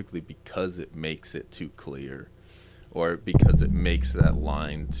specifically because it makes it too clear, or because it makes that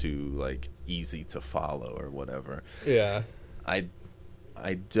line too like easy to follow or whatever. Yeah. I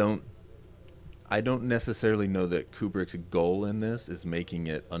don't necessarily know that Kubrick's goal in this is making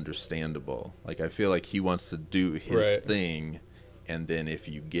it understandable. Like, I feel like he wants to do his Right. thing, and then if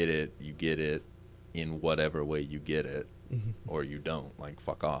you get it in whatever way you get it, or you don't. Like,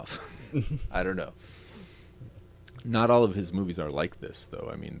 fuck off. I don't know. Not all of his movies are like this, though.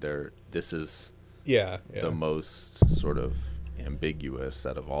 I mean, this is Yeah. the most sort of ambiguous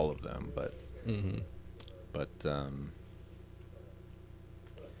out of all of them, but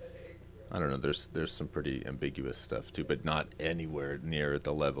I don't know. There's some pretty ambiguous stuff too, but not anywhere near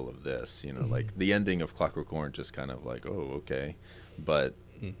the level of this. You know, like the ending of Clockwork Orange is kind of like, oh, okay, but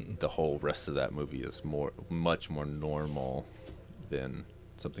the whole rest of that movie is much more normal than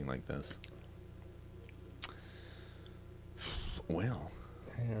something like this. Well,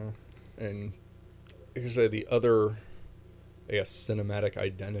 Yeah. And like I say, the other, I guess, cinematic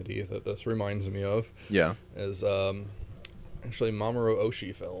identity that this reminds me of yeah, is actually Mamoru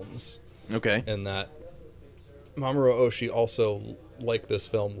Oshii films. okay, And that Mamoru Oshii also, like this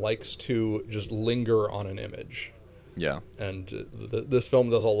film, likes to just linger on an image. yeah, And this film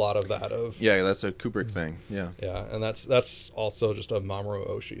does a lot of that. yeah. That's a Kubrick thing. Yeah, Yeah, and that's also just a Mamoru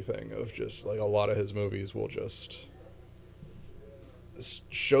Oshii thing of just like a lot of his movies will just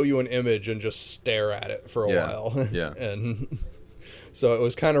show you an image and just stare at it for a while. Yeah. And so it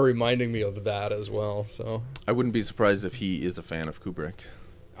was kind of reminding me of that as well. So I wouldn't be surprised if he is a fan of Kubrick.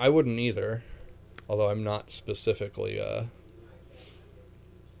 I wouldn't either, although I'm not specifically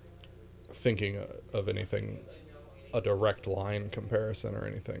thinking of anything, a direct line comparison or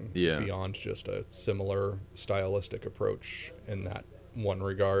anything beyond just a similar stylistic approach in that one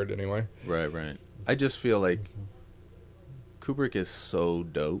regard anyway. Right. I just feel like Kubrick is so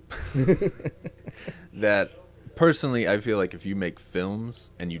dope that personally I feel like if you make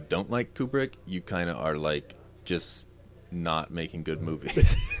films and you don't like Kubrick, you kind of are like just not making good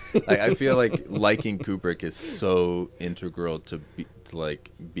movies. Like, I feel like liking Kubrick is so integral to like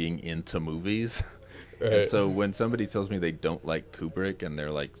being into movies. Right. And so when somebody tells me they don't like Kubrick and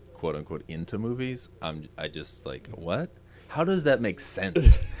they're like quote unquote into movies, I just like, what? How does that make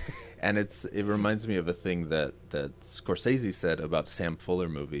sense? And it reminds me of a thing that Scorsese said about Sam Fuller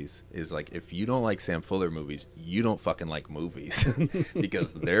movies, is like, if you don't like Sam Fuller movies, you don't fucking like movies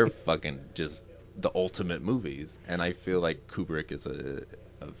because they're fucking just the ultimate movies. And I feel like Kubrick is a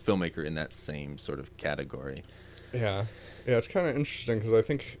filmmaker in that same sort of category. Yeah, it's kind of interesting because I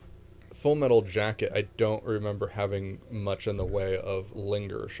think Full Metal Jacket, I don't remember having much in the way of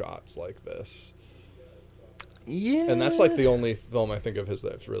linger shots like this. Yeah. And that's like the only film I think of his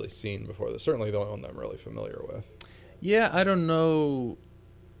that I've really seen before this. Certainly the only one that I'm really familiar with. Yeah, I don't know.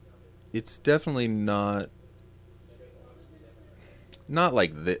 It's definitely not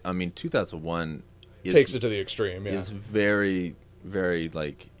like that. I mean, 2001 Takes it to the extreme, yeah. is very, very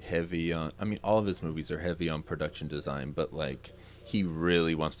like heavy on. I mean, all of his movies are heavy on production design, but like he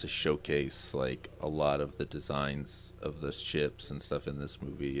really wants to showcase like a lot of the designs of the ships and stuff in this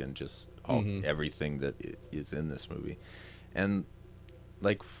movie, and just everything that is in this movie. And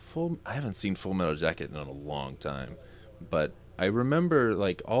like I haven't seen Full Metal Jacket in a long time, but I remember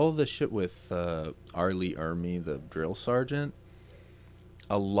like all the shit with R. Lee Ermey, the drill sergeant.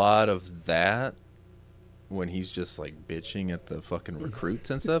 A lot of that, when he's just like bitching at the fucking recruits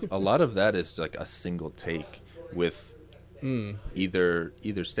and stuff, a lot of that is like a single take with either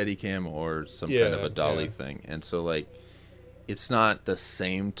Steadicam or some kind of a dolly thing. And so like it's not the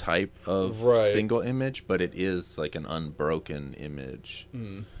same type of single image, but it is like an unbroken image.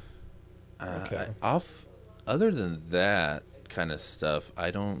 Okay. Other than that kind of stuff,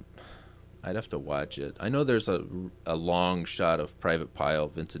 I'd have to watch it. I know there's a long shot of Private Pile,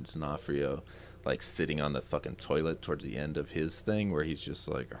 Vincent D'Onofrio, like sitting on the fucking toilet towards the end of his thing, where he's just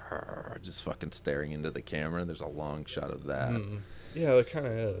like, just fucking staring into the camera. There's a long shot of that. Yeah, it kind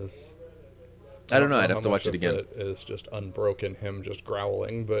of is. I don't know. I'd have to watch it again. It's just unbroken, him just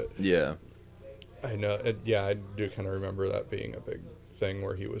growling, but yeah, I know. I do kind of remember that being a big thing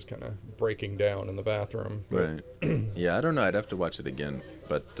where he was kind of breaking down in the bathroom. Right. Yeah, I don't know. I'd have to watch it again,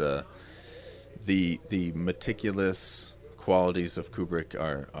 but the meticulous qualities of Kubrick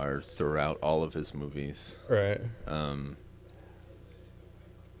are throughout all of his movies. Right.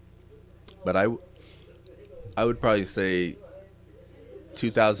 But I would probably say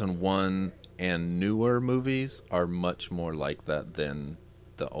 2001 and newer movies are much more like that than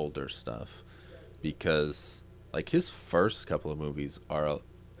the older stuff, because like his first couple of movies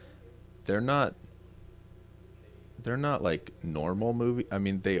they're not like normal movie. I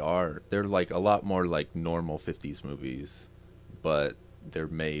mean, they're like a lot more like normal 50s movies, but they're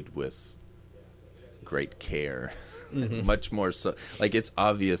made with great care. Much more so, like it's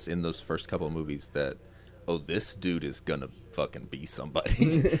obvious in those first couple of movies that, oh, this dude is gonna fucking be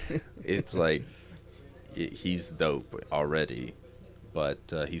somebody. It's like he's dope already,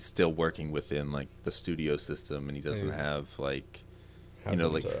 but he's still working within like the studio system, and he doesn't have like, you know,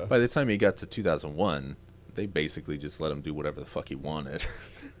 like by the time he got to 2001, they basically just let him do whatever the fuck he wanted.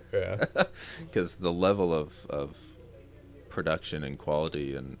 Yeah. Because the level of production and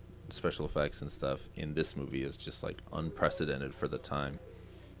quality and special effects and stuff in this movie is just like unprecedented for the time.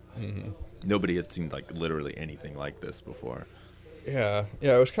 Nobody had seen like literally anything like this before. Yeah.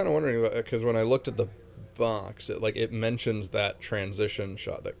 I was kind of wondering about it, because when I looked at the box, it mentions that transition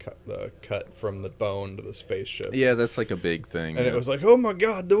shot that cut from the bone to the spaceship. Yeah, that's like a big thing. And it was like, oh my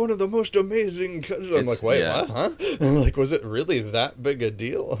god, one of the most amazing cuts. I'm like, wait, what? Huh? I'm like, was it really that big a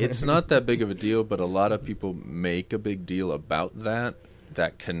deal? It's not that big of a deal, but a lot of people make a big deal about that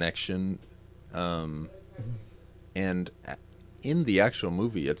connection. And in the actual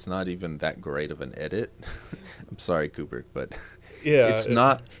movie, it's not even that great of an edit. I'm sorry, Kubrick, but yeah,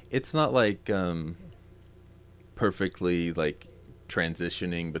 it's not like perfectly like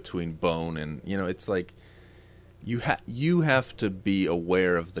transitioning between bone and, you know, it's like you have to be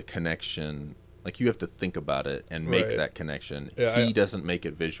aware of the connection. Like you have to think about it and make that connection. Yeah, he doesn't make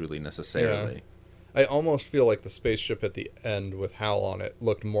it visually necessarily. Yeah. I almost feel like the spaceship at the end with Hal on it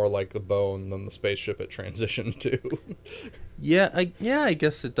looked more like the bone than the spaceship it transitioned to. I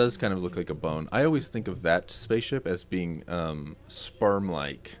guess it does kind of look like a bone. I always think of that spaceship as being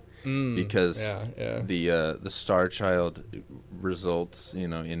sperm-like, because the Star Child results, you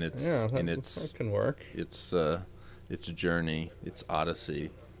know, in its that can work. Its journey, its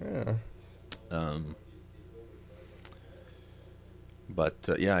Odyssey. Yeah. But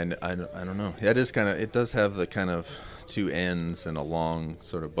I don't know. It is kind of. It does have the kind of two ends and a long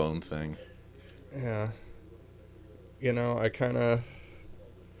sort of bone thing. Yeah. You know, I kind of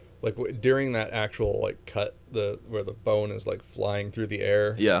like during that actual like cut, where the bone is like flying through the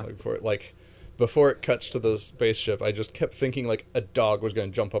air. Yeah. Before it cuts to the spaceship, I just kept thinking like a dog was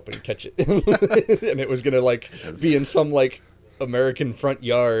going to jump up and catch it, and it was going to like be in some like American front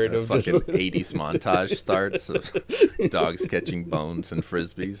yard of fucking 80s montage starts of dogs catching bones and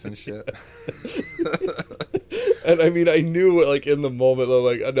frisbees and shit. And I mean, I knew like in the moment, I'm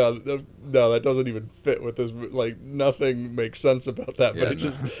like, no, that doesn't even fit with this. Like nothing makes sense about that. But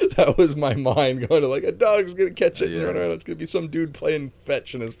that was my mind going to like a dog's gonna catch it and run around. It's gonna be some dude playing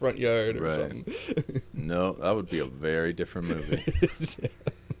fetch in his front yard or something. No, that would be a very different movie.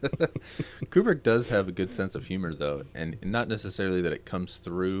 Kubrick does have a good sense of humor, though, and not necessarily that it comes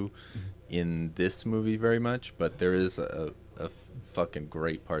through in this movie very much, but there is a fucking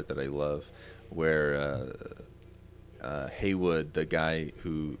great part that I love where Haywood, the guy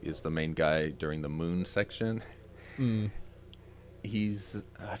who is the main guy during the moon section, he's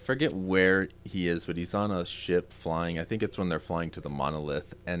I forget where he is, but he's on a ship flying. I think it's when they're flying to the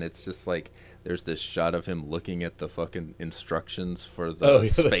monolith, and it's just like there's this shot of him looking at the fucking instructions for the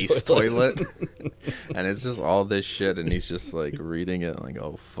space the toilet. And it's just all this shit, and he's just like reading it like,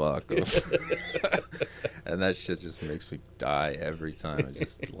 oh fuck. And that shit just makes me die every time. I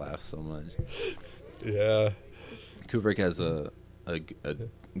just laugh so much. Yeah. Kubrick has a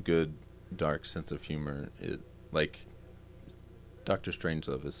good dark sense of humor. Like Doctor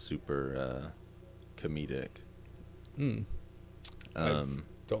Strangelove is super comedic. I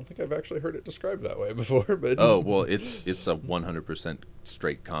don't think I've actually heard it described that way before, but oh well, it's a 100%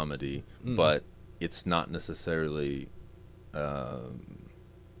 straight comedy, but it's not necessarily. I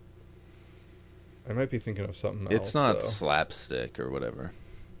might be thinking of something else. It's not though. slapstick or whatever.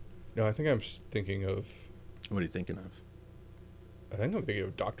 No, I think I'm thinking of. What are you thinking of? I think I'm thinking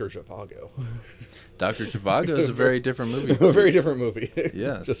of Dr. Zhivago. Dr. Zhivago is a very different movie. A very different movie.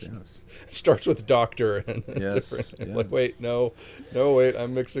 Yes, Just yes. Starts with doctor and Yes, different. yes. Like, wait, no, wait,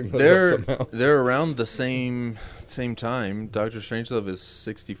 I'm mixing those up somehow. They're around the same time. Doctor Strangelove is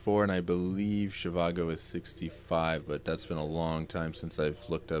 64, and I believe Zhivago is 65. But that's been a long time since I've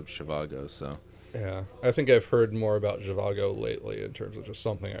looked up Zhivago. So Yeah, I think I've heard more about Zhivago lately in terms of just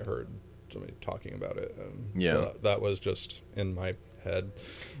something I heard somebody talking about it. Yeah, so that was just in my head.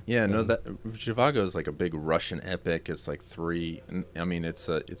 Yeah, no, that Zhivago is like a big Russian epic. It's like three. I mean, it's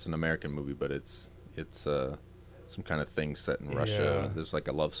an American movie, but it's some kind of thing set in Russia. Yeah. There's like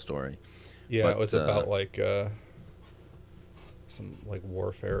a love story. Yeah, But, it was about like some like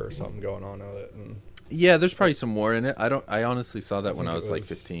warfare or something going on with it. And Yeah, there's probably some war in it. I honestly saw that when I think was it like was-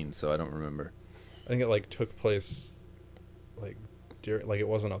 15, so I don't remember. I think it like took place like during, like it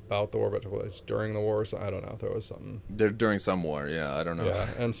wasn't about the war, but it took place during the war. So I don't know. There was something. They're during some war. Yeah, I don't know. Yeah,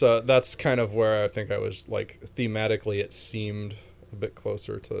 and so that's kind of where I think I was like thematically. It seemed a bit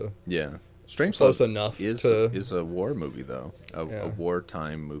closer to Yeah. Strange close Love enough is to a war movie though, a Yeah.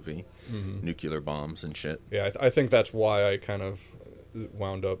 wartime movie, nuclear bombs and shit. Yeah, I think that's why I kind of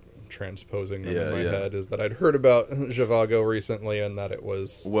wound up transposing them in my head, is that I'd heard about Zhivago recently and that it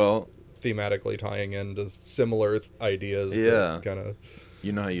was Well, thematically tying into similar ideas. Yeah. Kind of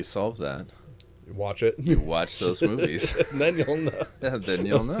you know how you solve that? watch it. You watch those movies. And then you'll know. Then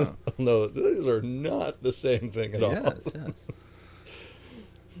you'll know. No, these are not the same thing at all. Yes.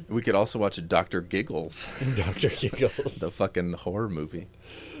 We could also watch Dr. Giggles, Dr. Giggles. the fucking horror movie.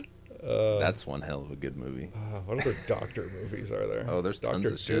 That's one hell of a good movie. What other doctor movies are there? Oh, there's tons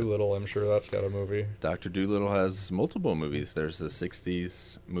Dr. of shit. Dolittle, I'm sure that's got a movie. Dr. Dolittle has multiple movies. There's the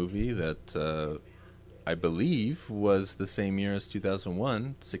 60s movie that I believe was the same year as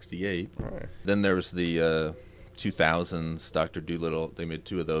 2001, 68. Right. Then there was the 2000s Dr. Dolittle. They made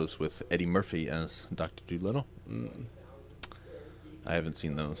two of those with Eddie Murphy as Dr. Dolittle. I haven't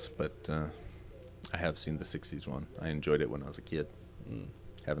seen those, but I have seen the 60s one. I enjoyed it when I was a kid.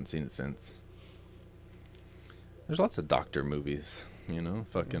 Haven't seen it since. There's lots of doctor movies, you know?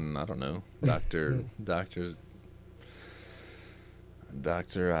 Fucking, I don't know. Doctor,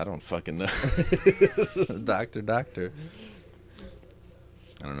 I don't fucking know. Doctor.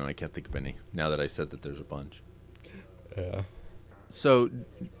 I don't know. I can't think of any now that I said that there's a bunch. Yeah. So,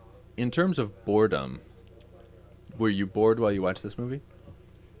 in terms of boredom, were you bored while you watched this movie?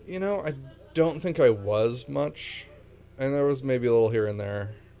 You know, I don't think I was much. And there was maybe a little here and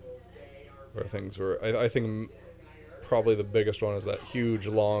there where things were... I think probably the biggest one is that huge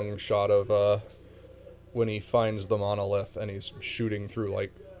long shot of when he finds the monolith and he's shooting through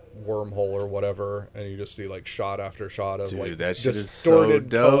like wormhole or whatever, and you just see like shot after shot of Dude, like that shit distorted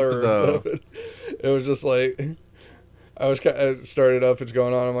is so dope, color. though. It was just like... I started up, it's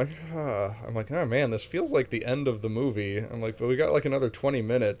going on, I'm like, oh man, this feels like the end of the movie. I'm like, but we got like another 20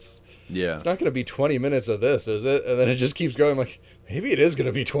 minutes. Yeah. It's not going to be 20 minutes of this, is it? And then it just keeps going. I'm like, maybe it is going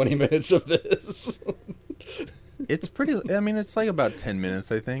to be 20 minutes of this. It's pretty... I mean, it's like about 10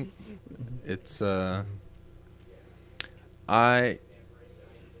 minutes, I think. It's...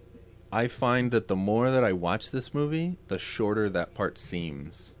 I find that the more that I watch this movie, the shorter that part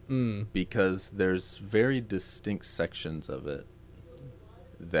seems. Because there's very distinct sections of it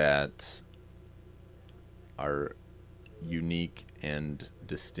that are unique and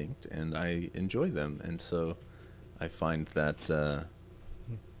distinct, and I enjoy them. And so I find that,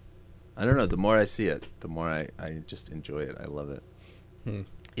 I don't know, the more I see it, the more I just enjoy it. I love it.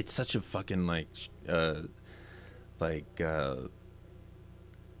 It's such a fucking,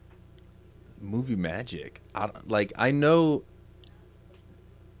 movie magic. I know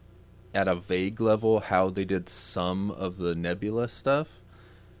at a vague level how they did some of the Nebula stuff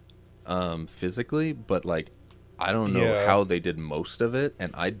physically, but like I don't know how they did most of it,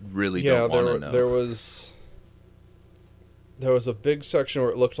 and I really don't want to know. There was a big section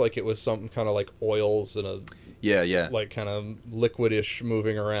where it looked like it was some kind of like oils and a like kind of liquidish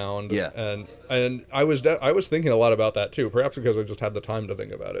moving around. Yeah, and I was thinking a lot about that too, perhaps because I just had the time to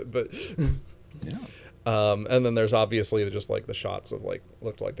think about it. But and then there's obviously just like the shots of like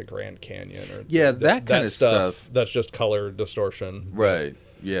looked like the Grand Canyon or that kind of stuff. That's just color distortion, right?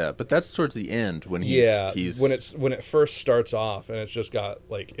 Yeah, but that's towards the end when he's when it first starts off and it's just got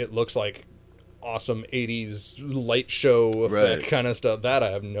like it looks like awesome 80s light show effect kind of stuff. That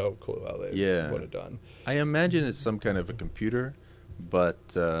I have no clue how they would have done. I imagine it's some kind of a computer, but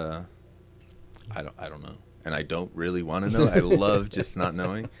I don't know, and I don't really want to know. I love just not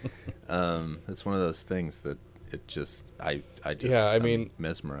knowing. It's one of those things that it just I'm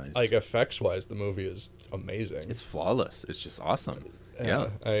mesmerized. Like effects wise, the movie is amazing. It's flawless. It's just awesome.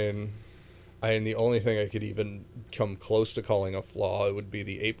 I mean, the only thing I could even come close to calling a flaw it would be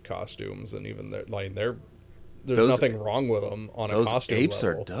the ape costumes, and even there's nothing wrong with them on a costume level. Those apes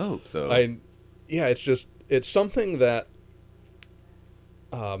are dope, though. It's something that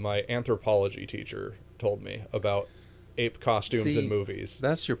my anthropology teacher told me about ape costumes in movies.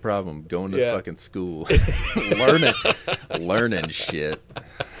 That's your problem, going to fucking school, learning shit.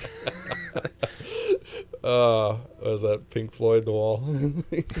 Was that Pink Floyd, The Wall?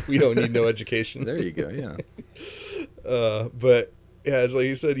 We don't need no education. There you go, yeah. But yeah, it's like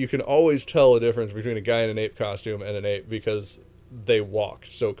you said, you can always tell a difference between a guy in an ape costume and an ape because they walk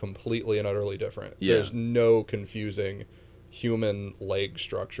so completely and utterly different. Yeah. There's no confusing human leg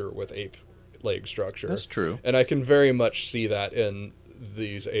structure with ape leg structure. That's true. And I can very much see that in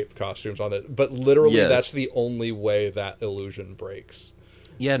these ape costumes on it. But literally, that's the only way that illusion breaks.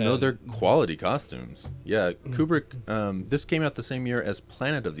 Yeah, no, they're quality costumes. Yeah, Kubrick, this came out the same year as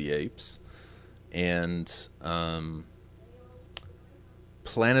Planet of the Apes, and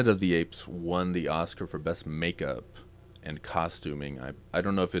Planet of the Apes won the Oscar for Best Makeup and Costuming. I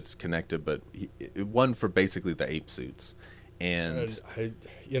don't know if it's connected, but it won for basically the ape suits. And I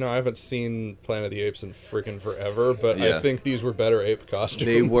haven't seen Planet of the Apes in freaking forever, but I think these were better ape costumes.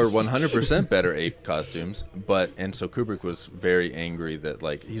 They were 100% better ape costumes, and so Kubrick was very angry that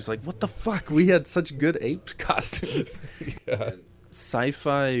he's like, what the fuck? We had such good ape costumes.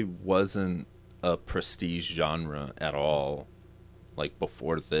 Sci-fi wasn't a prestige genre at all,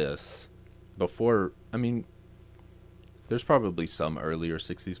 before this. There's probably some earlier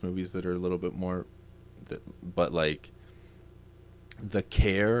 60s movies that are a little bit more, but the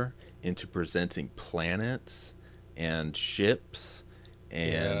care into presenting planets and ships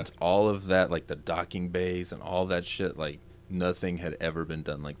and all of that, the docking bays and all that shit, nothing had ever been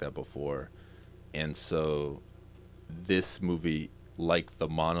done like that before. And so this movie, the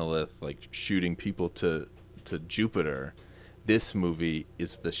monolith, shooting people to Jupiter, this movie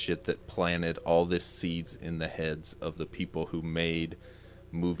is the shit that planted all this seeds in the heads of the people who made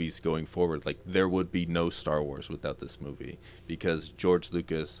movies going forward. There would be no Star Wars without this movie, because George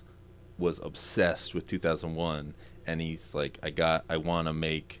Lucas was obsessed with 2001, and he's like, I want to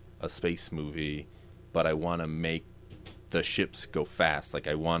make a space movie, but I want to make the ships go fast.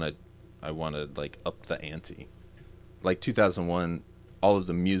 I want to up the ante. 2001, all of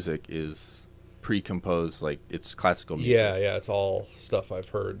the music is pre-composed, it's classical music. Yeah, it's all stuff I've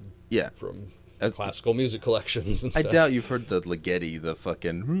heard from classical music collections and stuff. I doubt you've heard the Ligeti, the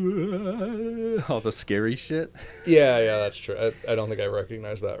fucking all the scary shit. Yeah, that's true. I don't think I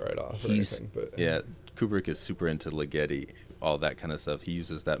recognize that right off or anything. But Kubrick is super into Ligeti, all that kind of stuff. He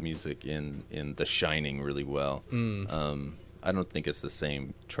uses that music in The Shining really well. I don't think it's the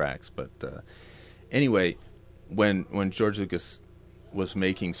same tracks, but anyway, when George Lucas was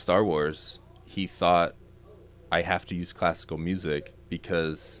making Star Wars, he thought, I have to use classical music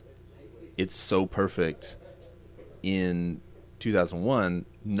because it's so perfect. In 2001,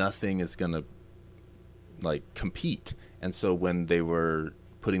 nothing is going to compete. And so when they were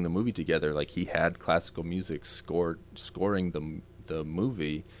putting the movie together, he had classical music scoring the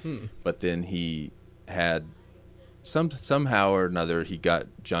movie, but then he had somehow or another he got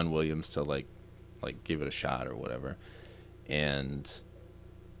John Williams to give it a shot or whatever, and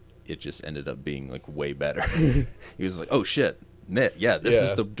it just ended up being way better. He was like, oh shit, this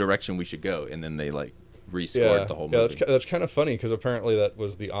is the direction we should go, and then they rescored the whole movie. That's kind of funny, because apparently that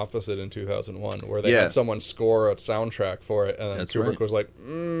was the opposite in 2001, where they had someone score a soundtrack for it, and then Kubrick was like,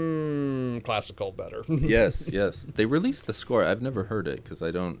 classical better. yes they released the score. I've never heard it because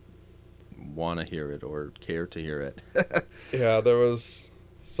I don't want to hear it or care to hear it. There was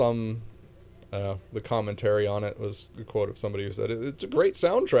some The commentary on it was a quote of somebody who said, "It's a great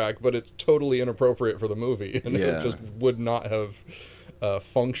soundtrack, but it's totally inappropriate for the movie," and it just would not have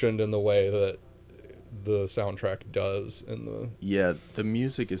functioned in the way that the soundtrack does in the the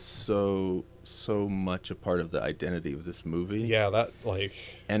music is so much a part of the identity of this movie,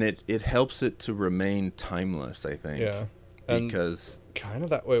 and it helps it to remain timeless, I think, because kind of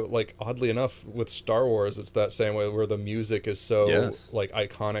that way, like, oddly enough, with Star Wars, it's that same way where the music is so like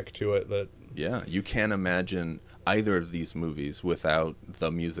iconic to it that you can't imagine either of these movies without the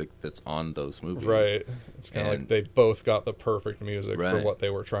music that's on those movies, right? It's kind of like they both got the perfect music for what they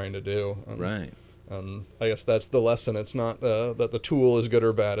were trying to do, and I guess that's the lesson. It's not that the tool is good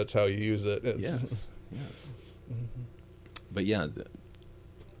or bad, it's how you use it. It's But yeah,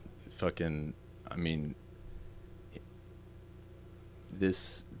 I mean,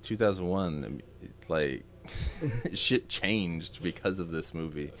 this 2001, like, shit changed because of this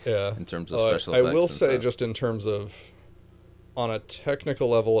movie. In terms of special effects. I will say, just in terms of, on a technical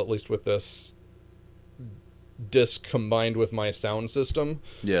level, at least with this disc combined with my sound system,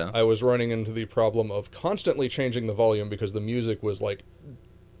 I was running into the problem of constantly changing the volume because the music was like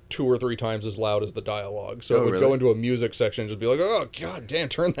 2 or 3 times as loud as the dialogue. So it would go into a music section and just be like, oh, god damn,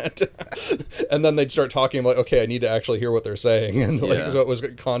 turn that down. And then they'd start talking like, okay, I need to actually hear what they're saying. And so it was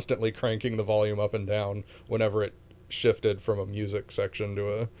constantly cranking the volume up and down whenever it shifted from a music section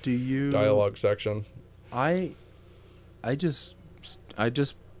to a dialogue section. I just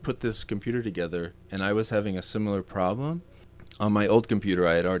put this computer together, and I was having a similar problem. On my old computer,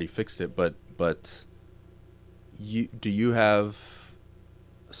 I had already fixed it, but do you have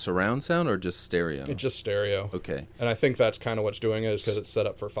surround sound or just stereo? It's just stereo. Okay. And I think that's kind of what's doing it, is because it's set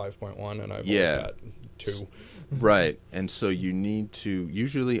up for 5.1, and I've only got 2. Right. And so you need to,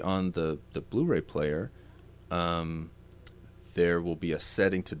 usually on the Blu-ray player, there will be a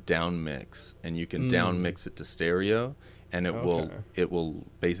setting to down mix, and you can down mix it to stereo, and it will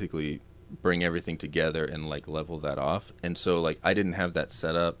basically bring everything together and like level that off. And so like I didn't have that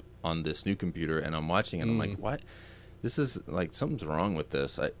set up on this new computer, and I'm watching it and I'm like, what? This is like, something's wrong with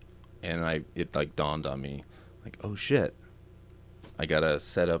this. It like dawned on me, like, oh shit, I gotta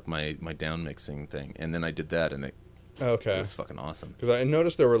set up my down mixing thing. And then I did that, and it was fucking awesome. Because I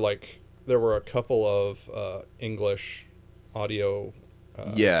noticed there were a couple of English audio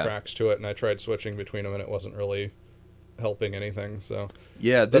tracks to it, and I tried switching between them, and it wasn't really helping anything. So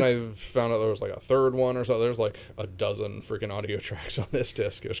then I found out there was like a third one or so. There's like a dozen freaking audio tracks on this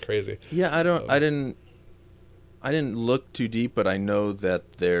disc. It was crazy. I didn't look too deep, but I know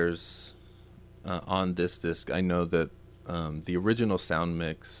that there's on this disc, I know that the original sound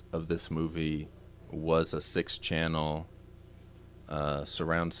mix of this movie was a 6-channel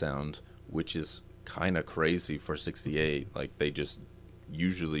surround sound, which is kind of crazy for 68. Like, they just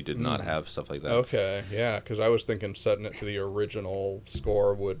usually did not have stuff like that. Okay, yeah, because I was thinking setting it to the original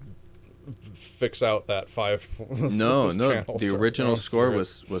score would fix out that 5 No, the original score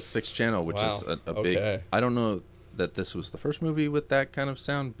was 6-channel, which is a big... I don't know that this was the first movie with that kind of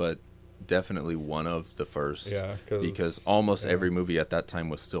sound, but definitely one of the first. Yeah, because almost every movie at that time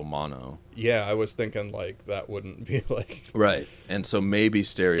was still mono. Yeah, I was thinking like that wouldn't be like... Right, and so maybe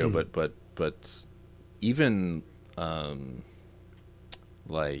stereo, but even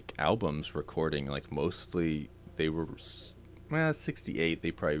like albums recording, like mostly they were... 68,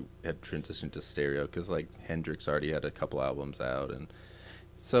 they probably had transitioned to stereo, because like Hendrix already had a couple albums out, and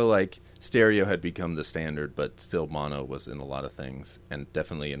so like stereo had become the standard, but still mono was in a lot of things, and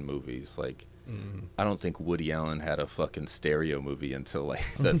definitely in movies. Like I don't think Woody Allen had a fucking stereo movie until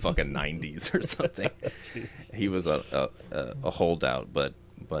like the fucking 90s or something. He was a holdout, but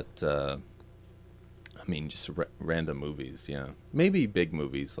I mean, just random movies, maybe big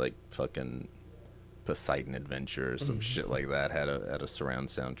movies like fucking Poseidon Adventure or some shit like that had a surround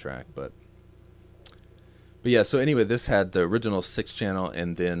soundtrack, but yeah. So anyway, this had the original 6-channel,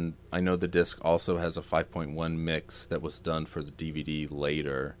 and then I know the disc also has a 5.1 mix that was done for the DVD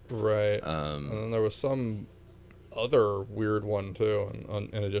later. Right. And then there was some other weird one too,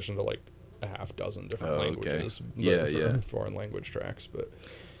 in addition to like a half dozen different languages. Yeah. Foreign language tracks, but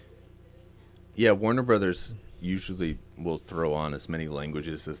yeah, Warner Brothers usually will throw on as many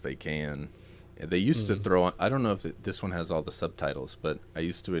languages as they can. They used to throw on... I don't know if this one has all the subtitles, but I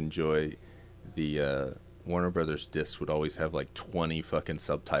used to enjoy the Warner Brothers discs would always have like 20 fucking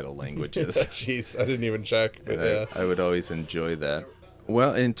subtitle languages. Jeez, I didn't even check. But yeah. I would always enjoy that.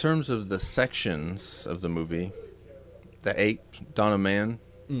 Well, in terms of the sections of the movie, the Ape, Dawn of Man,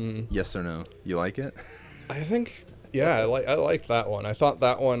 yes or no? You like it? I think, yeah, I liked that one. I thought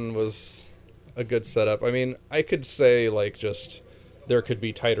that one was a good setup. I mean, I could say like just... there could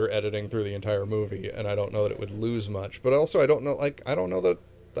be tighter editing through the entire movie, and I don't know that it would lose much. But also, I don't know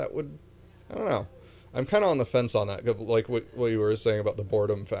that would. I don't know. I'm kind of on the fence on that, like what you were saying about the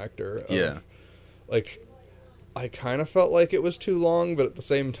boredom factor. Yeah. Like, I kind of felt like it was too long, but at the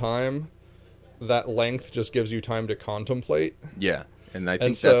same time, that length just gives you time to contemplate. Yeah, and I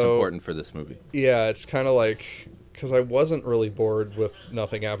think that's important for this movie. Yeah, it's kind of like, because I wasn't really bored with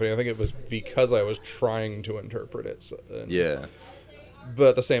nothing happening. I think it was because I was trying to interpret it. Yeah. But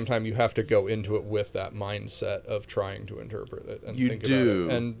at the same time, you have to go into it with that mindset of trying to interpret it and think about it.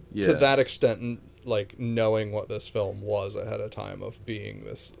 And to that extent, like, knowing what this film was ahead of time of being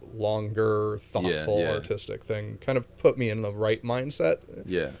this longer, thoughtful, artistic thing kind of put me in the right mindset.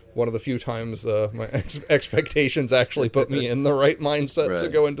 Yeah. One of the few times my expectations actually put me in the right mindset to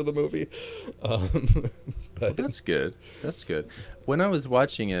go into the movie. Well, that's good. That's good. When I was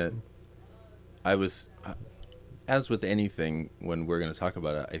watching it, I was... as with anything, when we're going to talk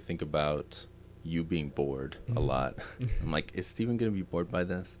about it, I think about you being bored a lot. I'm like, is Steven going to be bored by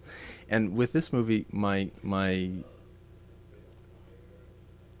this? And with this movie,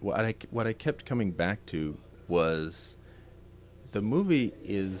 what I kept coming back to was the movie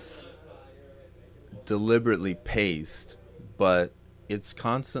is deliberately paced, but it's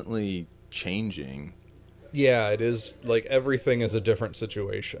constantly changing. Yeah, it is, like, everything is a different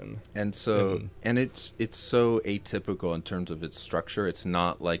situation. And so, and it's so atypical in terms of its structure. It's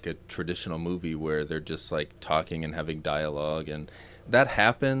not like a traditional movie where they're just, like, talking and having dialogue, and that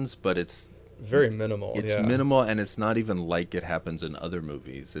happens, but it's very minimal. It's minimal, and it's not even like it happens in other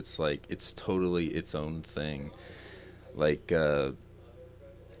movies. It's like, it's totally its own thing. Like,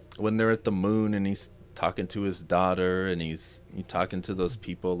 when they're at the moon and he's talking to his daughter and he's talking to those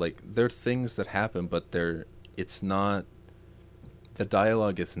people, like, there are things that happen, but it's not, the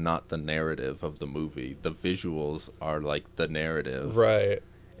dialogue is not the narrative of the movie. The visuals are like the narrative, right?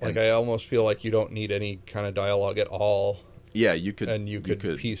 Like, I almost feel like you don't need any kind of dialogue at all. Yeah, you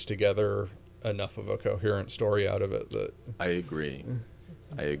could piece together enough of a coherent story out of it that I agree.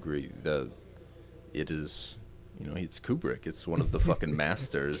 It is, it's Kubrick. It's one of the fucking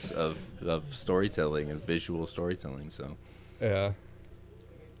masters of storytelling and visual storytelling. So, yeah,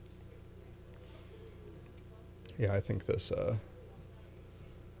 I think this.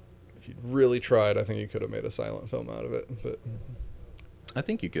 If you'd really tried, I think you could have made a silent film out of it. But I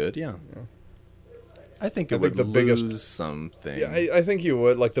think you could, yeah. I think it would lose something. Yeah, I think you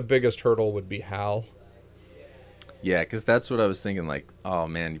would. Like, the biggest hurdle would be Hal. Yeah, because that's what I was thinking, like, oh,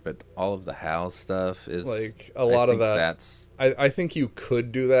 man, but all of the Hal stuff is... Like, a lot of that... I think you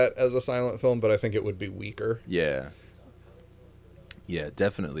could do that as a silent film, but I think it would be weaker. Yeah. Yeah,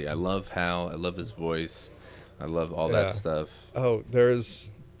 definitely. I love Hal. I love his voice. I love all that stuff. Oh, there's...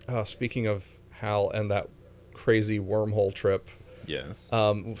 speaking of Hal and that crazy wormhole trip... Yes.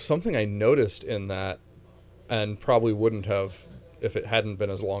 Something I noticed in that, and probably wouldn't have if it hadn't been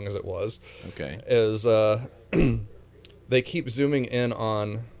as long as it was, is they keep zooming in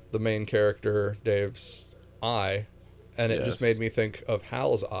on the main character, Dave's eye, and it just made me think of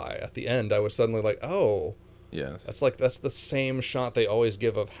Hal's eye. At the end, I was suddenly like, oh, yes, that's the same shot they always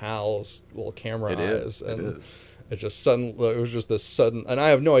give of Hal's little camera eyes. It is. It was just this sudden, and I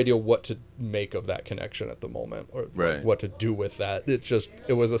have no idea what to make of that connection at the moment, or what to do with that.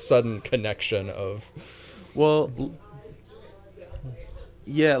 It was a sudden connection of... Well,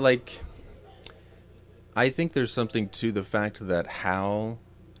 yeah, like, I think there's something to the fact that Hal,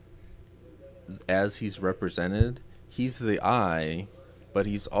 as he's represented, he's the eye, but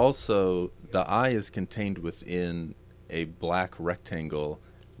he's also, the eye is contained within a black rectangle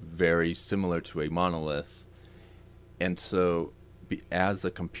very similar to a monolith. And so, as a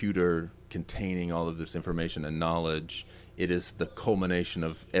computer containing all of this information and knowledge, it is the culmination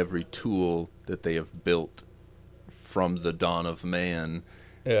of every tool that they have built from the dawn of man.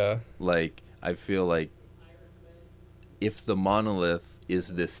 Yeah. Like, I feel like if the monolith is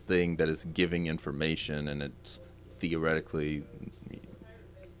this thing that is giving information and it's theoretically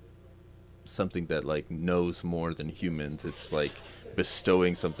something that, like, knows more than humans, it's like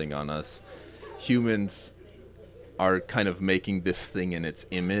bestowing something on us. Humans are kind of making this thing in its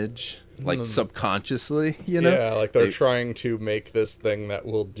image, like subconsciously, Yeah, like they're trying to make this thing that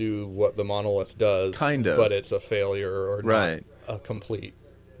will do what the monolith does, kind of, but it's a failure or not a complete.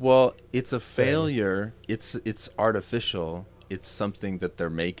 Well, it's a failure. It's artificial. It's something that they're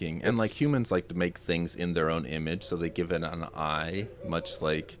making, and like humans like to make things in their own image, so they give it an eye, much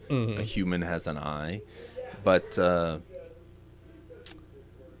like a human has an eye, but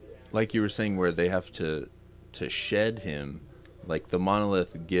like you were saying, where they have to shed him, like the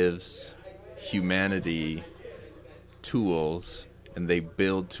monolith gives humanity tools and they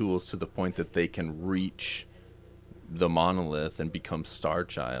build tools to the point that they can reach the monolith and become Star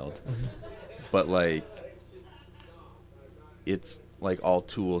Child. But like, it's like all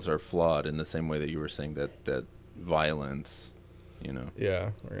tools are flawed in the same way that you were saying that violence,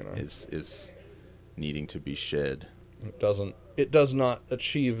 Yeah, we're gonna. is needing to be shed. It does not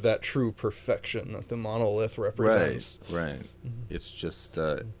achieve that true perfection that the monolith represents. Right. It's just,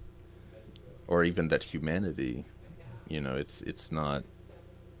 or even that humanity, it's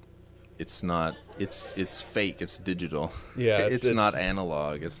fake. It's digital. Yeah, it's not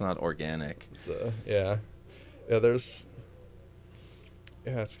analog. It's not organic. It's yeah. There's.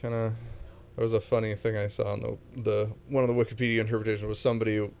 Yeah, it's kind of. There was a funny thing I saw on the one of the Wikipedia interpretations was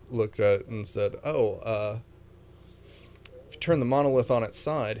somebody looked at it and said, if you turn the monolith on its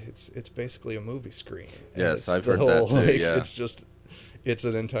side, it's basically a movie screen. Yes, I've heard that too. Yeah, it's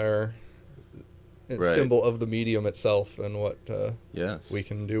an entire right. symbol of the medium itself and what we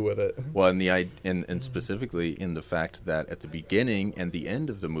can do with it. Well, and specifically in the fact that at the beginning and the end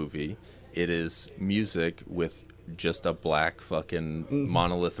of the movie, it is music with just a black fucking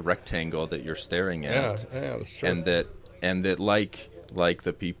monolith rectangle that you're staring at. Yeah, that's true. And that like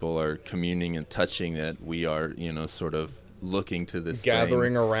the people are communing and touching it, we are, sort of looking to this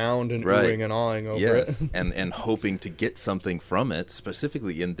gathering thing. Around and right. oohing and awing over yes. it. and hoping to get something from it.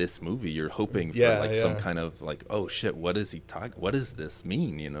 Specifically in this movie, you're hoping for some kind of like, oh shit, what is he talking? What does this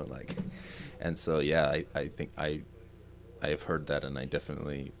mean? And so I think I have heard that, and I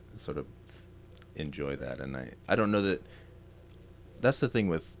definitely sort of enjoy that. And I don't know that. That's the thing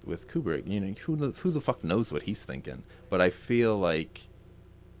with Kubrick. Who the fuck knows what he's thinking? But I feel like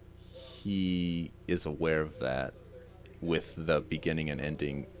he is aware of that, with the beginning and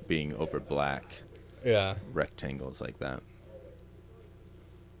ending being over black rectangles like that.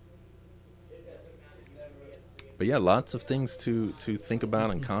 But yeah, lots of things to think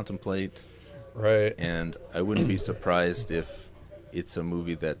about and contemplate. Right. And I wouldn't be surprised if it's a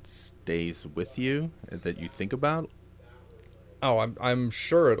movie that stays with you, that you think about. Oh, I'm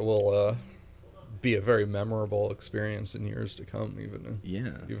sure it will be a very memorable experience in years to come, even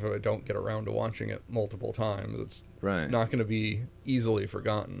if I don't get around to watching it multiple times. It's not going to be easily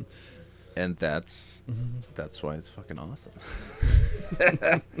forgotten. And that's why it's fucking awesome.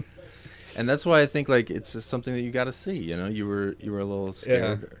 And that's why I think like it's just something that you got to see. You were a little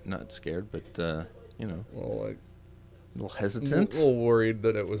scared, not scared, but well, like a little hesitant, a little worried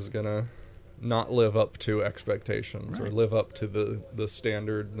that it was gonna not live up to expectations or live up to the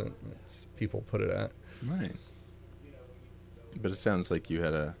standard that people put it at. Right. But it sounds like you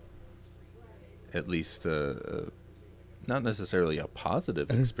had at least not necessarily a positive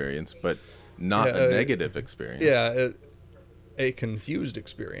experience, but not a negative experience. Yeah, a confused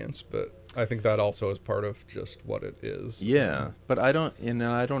experience, but I think that also is part of just what it is. Yeah, but I don't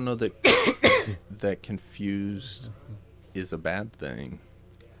know that that confused is a bad thing.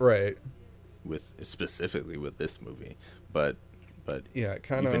 Right. Specifically with this movie, but yeah, it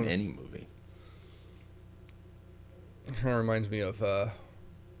kind even any movie. It kind of reminds me of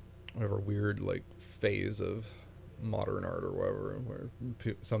whatever weird like phase of modern art or whatever, where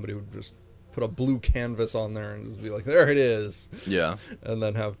somebody would just put a blue canvas on there and just be like, there it is. Yeah. And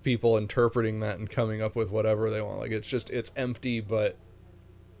then have people interpreting that and coming up with whatever they want. Like it's empty, but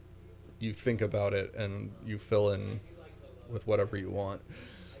you think about it and you fill in with whatever you want.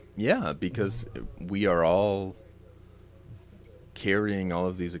 Yeah, because we are all carrying all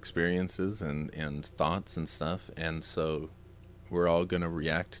of these experiences and thoughts and stuff, and so we're all going to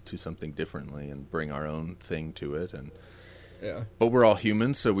react to something differently and bring our own thing to it. And but we're all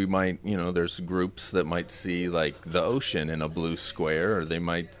humans, so we might, there's groups that might see like the ocean in a blue square, or they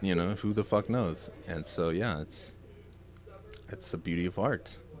might, who the fuck knows. And so it's the beauty of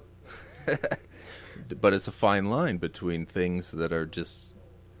art. But it's a fine line between things that are just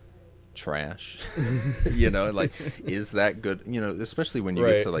trash, like, is that good? Especially when you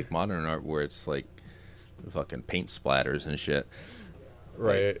get to like modern art where it's like fucking paint splatters and shit.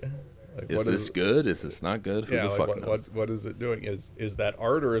 Right. Like, is this good? Is this not good? Who the fuck knows? What is it doing? Is that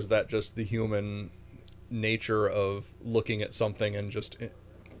art, or is that just the human nature of looking at something and just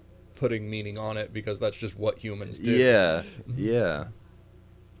putting meaning on it because that's just what humans do? Yeah. Yeah.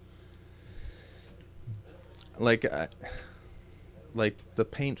 Like the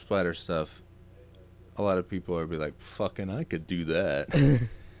paint splatter stuff, a lot of people are be like, fucking I could do that.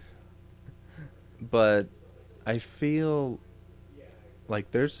 But I feel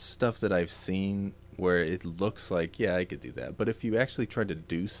like there's stuff that I've seen where it looks like, yeah, I could do that. But if you actually try to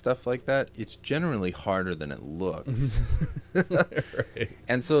do stuff like that, it's generally harder than it looks. Right.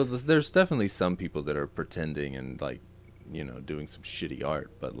 And so there's definitely some people that are pretending and like, doing some shitty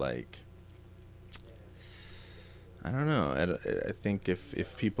art, but like, I don't know. I think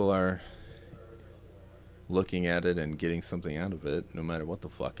if people are looking at it and getting something out of it, no matter what the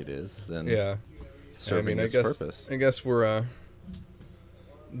fuck it is, then it's serving its purpose. I guess we're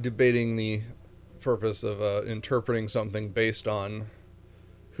debating the purpose of interpreting something based on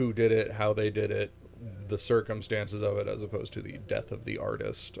who did it, how they did it, the circumstances of it, as opposed to the death of the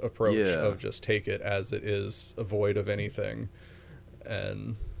artist approach of just take it as it is, void of anything.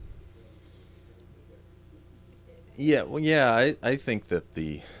 And I think that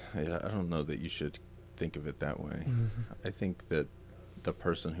I don't know that you should think of it that way. I think that the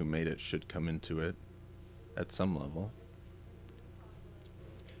person who made it should come into it at some level.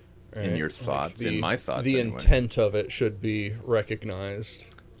 Right. In your thoughts, in my thoughts, the anyway. Intent of it should be recognized.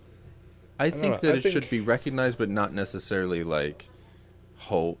 I think it should be recognized, but not necessarily like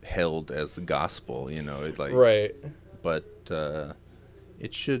held as gospel. Right. But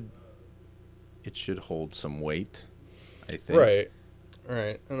it should hold some weight, I think.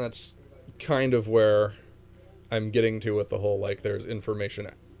 Right, and that's kind of where I'm getting to with the whole, like, there's information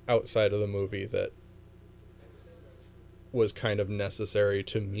outside of the movie that was kind of necessary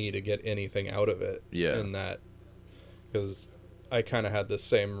to me to get anything out of it. Yeah. In that, because I kind of had the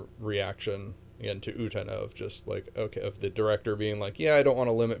same reaction again to Utena of just like, okay, of the director being like, yeah, I don't want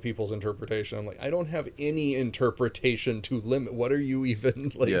to limit people's interpretation. I'm like, I don't have any interpretation to limit. What are you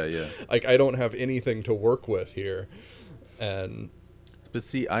even like? Yeah. Like, I don't have anything to work with here. But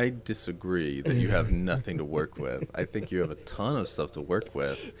see, I disagree that you have nothing to work with. I think you have a ton of stuff to work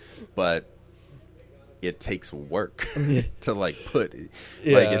with, but it takes work to like like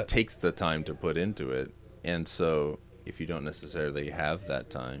it takes the time to put into it. And so if you don't necessarily have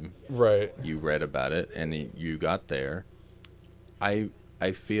that time, right, you read about it and you got there. I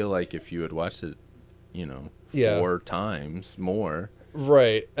feel like if you had watched it, 4 times more,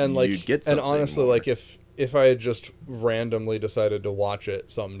 right, and like, you'd get something and honestly, more. like if I had just randomly decided to watch it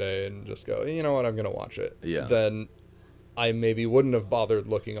someday and just go, you know what, I'm gonna watch it, then I maybe wouldn't have bothered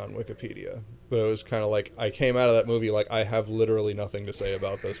looking on Wikipedia. But it was kind of like, I came out of that movie like, I have literally nothing to say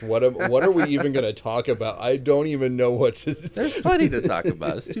about this. What are we even going to talk about? I don't even know what to... There's plenty to talk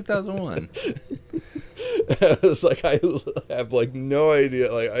about. It's 2001. It's like, I have like no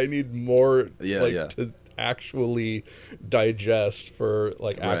idea. Like, I need more to actually digest for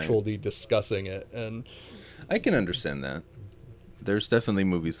like actually discussing it. And I can understand that. There's definitely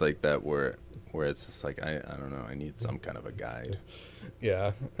movies like that where it's just like, I don't know, I need some kind of a guide.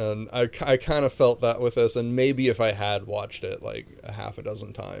 Yeah, and I kind of felt that with this, and maybe if I had watched it like a half a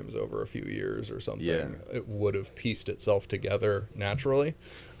dozen times over a few years or something, it would have pieced itself together naturally.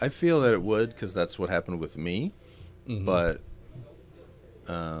 I feel that it would, because that's what happened with me, but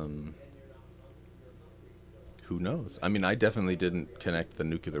who knows? I mean, I definitely didn't connect the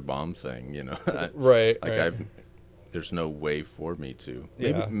nuclear bomb thing, Right. There's no way for me to.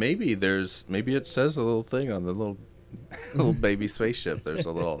 Maybe it says a little thing on the little baby spaceship. There's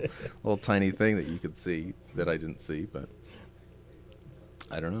a little tiny thing that you could see that I didn't see, but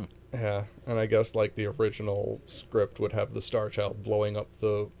I don't know. Yeah, and I guess like the original script would have the Star Child blowing up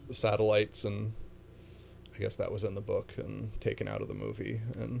the satellites, and I guess that was in the book and taken out of the movie.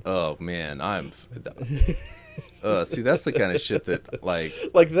 And oh man, see, that's the kind of shit that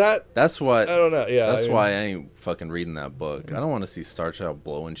like that. That's why I don't know. Yeah, that's why I ain't fucking reading that book. I don't want to see Star Child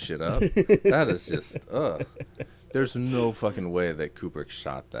blowing shit up. That is just There's no fucking way that Kubrick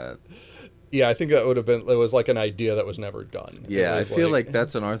shot that. Yeah, I think that would have been... It was like an idea that was never done. Yeah, I feel like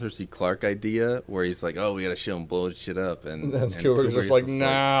that's an Arthur C. Clarke idea where he's like, oh, we gotta show him blowing shit up. And Kubrick's just like,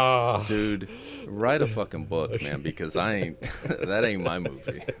 nah. Like, dude, write a fucking book, man, because that ain't my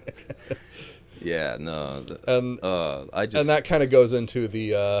movie. Yeah, no. And that kind of goes into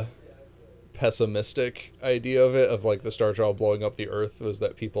the pessimistic idea of it, of like the Star Child blowing up the Earth, was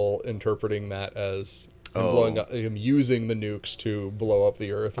that people interpreting that as... him using the nukes to blow up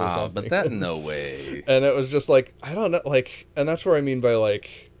the Earth or something. But that, no way. And it was just like, I don't know, like, and that's what I mean by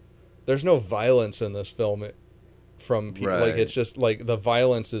like, there's no violence in this film from people. Right. Like, it's just like the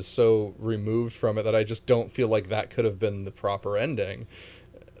violence is so removed from it that I just don't feel like that could have been the proper ending.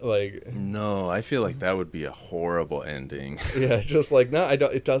 Like, no, I feel like that would be a horrible ending. Yeah, just like, no,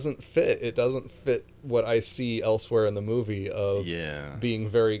 it doesn't fit. It doesn't fit what I see elsewhere in the movie of being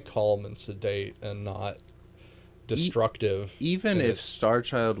very calm and sedate and not destructive. Even if Star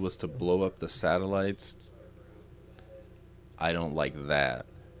Child was to blow up the satellites, I don't like that.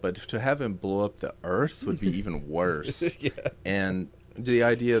 But to have him blow up the Earth would be even worse. Yeah. And the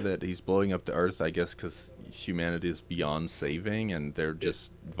idea that he's blowing up the Earth, I guess, because humanity is beyond saving and they're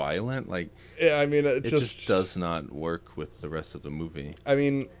just violent. Like, yeah, I mean, it just does not work with the rest of the movie. I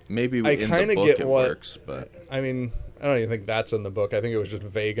mean, maybe I in kind the of book get it what works, but I mean, I don't even think that's in the book. I think it was just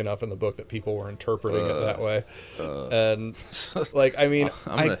vague enough in the book that people were interpreting it that way. And like, I mean,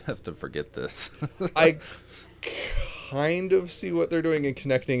 I'm gonna have to forget this. I kind of see what they're doing in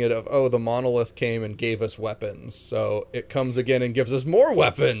connecting it of, oh, the monolith came and gave us weapons, so it comes again and gives us more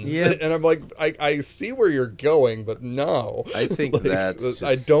weapons. Yeah. And I'm like, I see where you're going, but no. I think like, that's just,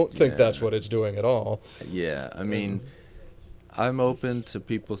 I don't think yeah. that's what it's doing at all. Yeah, I mean, I'm open to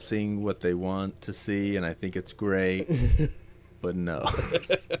people seeing what they want to see, and I think it's great. But no,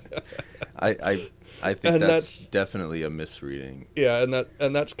 I think that's definitely a misreading. Yeah,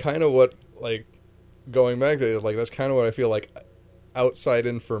 and that's kind of what, like, going back to it, like, that's kind of what I feel like outside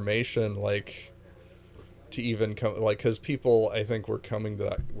information, like, to even come, like, because people, I think, were coming to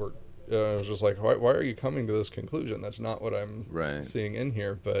that, I was just like, why are you coming to this conclusion? That's not what I'm seeing in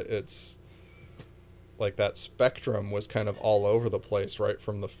here. But it's like that spectrum was kind of all over the place right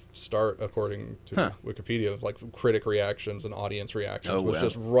from the start, according to Wikipedia, of like critic reactions and audience reactions was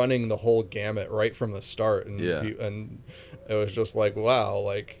just running the whole gamut right from the start. And and it was just like, wow,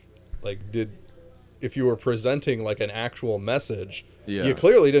 like if you were presenting like an actual message, you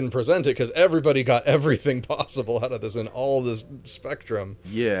clearly didn't present it, because everybody got everything possible out of this in all this spectrum.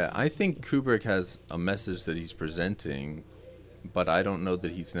 Yeah, I think Kubrick has a message that he's presenting, but I don't know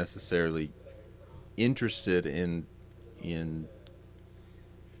that he's necessarily interested in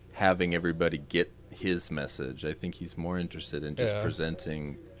having everybody get his message. I think he's more interested in just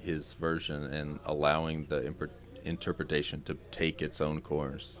presenting his version and allowing the interpretation to take its own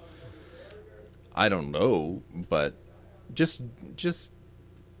course. I don't know, but just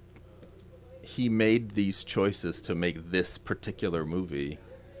he made these choices to make this particular movie.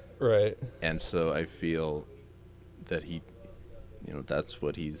 Right. And so I feel that he, that's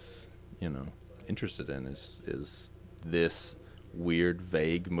what he's, interested in is this weird,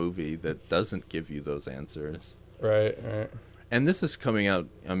 vague movie that doesn't give you those answers. Right. And this is coming out,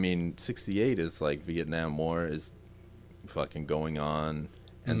 I mean, 1968 is like Vietnam War is fucking going on.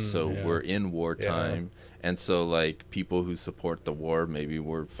 And so we're in wartime. Yeah. And so, like, people who support the war maybe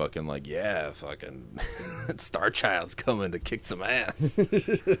were fucking like, yeah, fucking Star Child's coming to kick some ass.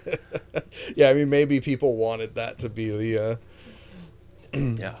 Yeah, I mean, maybe people wanted that to be the...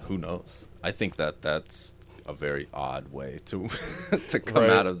 Yeah, who knows? I think that's a very odd way to to come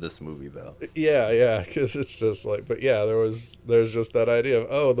out of this movie, though. Yeah, because it's just like... But yeah, there's just that idea of,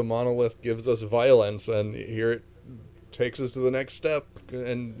 oh, the monolith gives us violence, and here it takes us to the next step,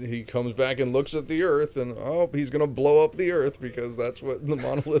 and he comes back and looks at the Earth, and he's gonna blow up the Earth because that's what the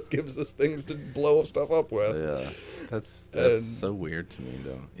monolith gives us, things to blow stuff up with. Yeah, that's so weird to me,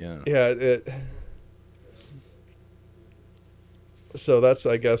 though. Yeah. So that's,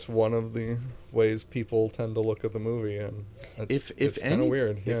 I guess, one of the ways people tend to look at the movie, and it's kind of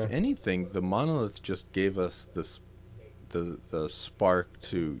weird. Yeah. If anything, the monolith just gave us the spark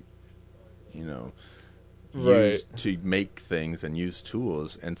to, use to make things and use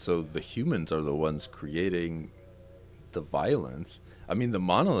tools, and so the humans are the ones creating the violence. I mean, the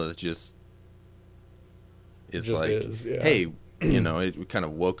monolith just is hey, it kind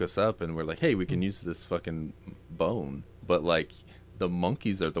of woke us up, and we're like, hey, we can use this fucking bone. But like, the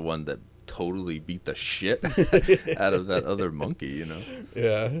monkeys are the one that totally beat the shit out of that other monkey.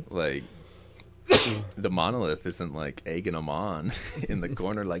 Yeah, like. The monolith isn't like egging them on in the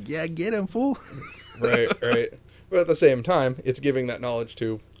corner like, yeah, get him, fool. Right. But at the same time, it's giving that knowledge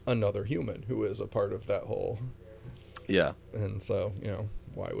to another human who is a part of that whole. Yeah. And so,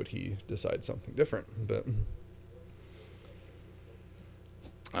 why would he decide something different? But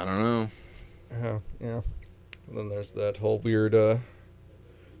I don't know. Yeah. And then there's that whole weird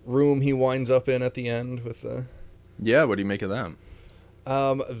room he winds up in at the end with the... Yeah, what do you make of that?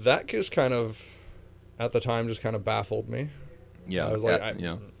 That just kind of, at the time, just kind of baffled me. Yeah, I was like, I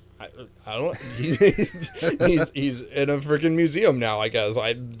don't. He's in a freaking museum now, I guess.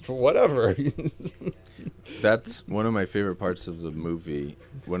 Whatever. That's one of my favorite parts of the movie.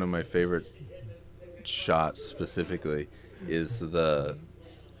 One of my favorite shots specifically is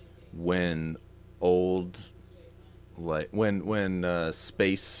when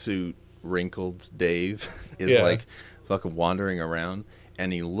spacesuit wrinkled Dave is like fucking wandering around,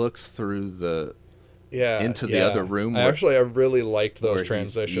 and he looks through into the other room. I really liked those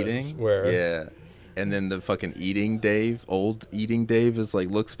transitions and then the fucking old eating Dave is like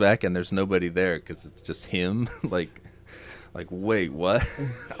looks back, and there's nobody there because it's just him. like Like, wait, what?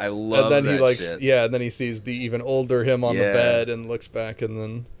 I love and then that shit. and then he sees the even older him on the bed and looks back, and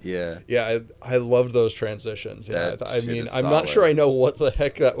then I loved those transitions. Yeah, That I shit mean, is I'm not sure solid. I know what the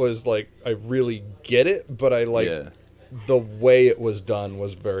heck that was like. I really get it, but I like Yeah. the way it was done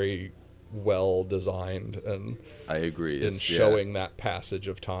was very well designed, and I agree. in showing that passage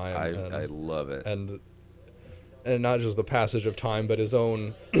of time. I love it. And not just the passage of time, but his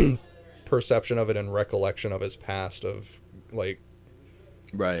own perception of it and recollection of his past, of like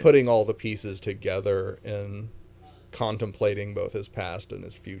putting all the pieces together and contemplating both his past and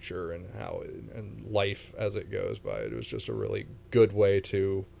his future and how and life as it goes by. It was just a really good way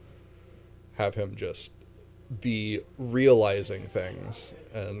to have him just be realizing things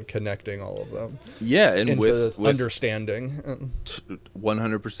and connecting all of them. Yeah, and with understanding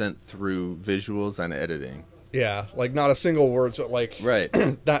 100% through visuals and editing. Yeah, like not a single word, but like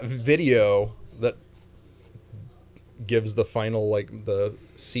that video that gives the final, like the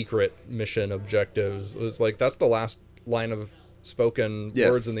secret mission objectives, is like that's the last line of spoken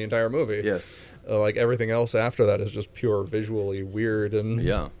words in the entire movie. Yes. Like everything else after that is just pure visually weird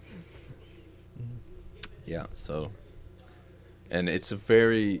and so, and it's a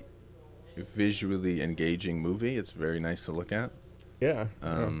very visually engaging movie. It's very nice to look at.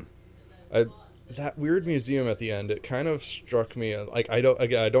 That weird museum at the end, it kind of struck me like I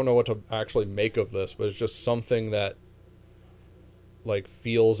don't know what to actually make of this, but it's just something that like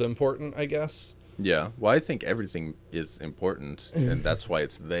feels important, I guess. Yeah, well, I think everything is important, and that's why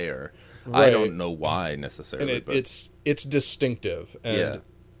it's there. I don't know why necessarily, and but it's distinctive, and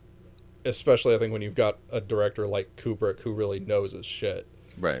especially I think when you've got a director like Kubrick who really knows his shit.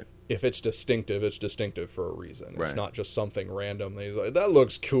 Right. If it's distinctive for a reason. It's not just something random that he's like, that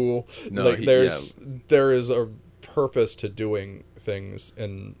looks cool. No, like there is a purpose to doing things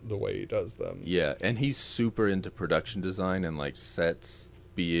in the way he does them. Yeah, and he's super into production design and like sets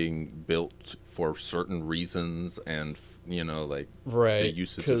being built for certain reasons, and like the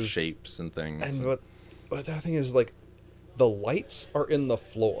usage of shapes and things. And what that thing is, like the lights are in the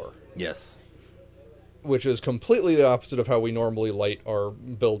floor. Yes. Which is completely the opposite of how we normally light our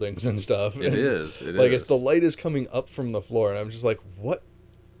buildings and stuff. It is. It's the light is coming up from the floor, and I'm just like, what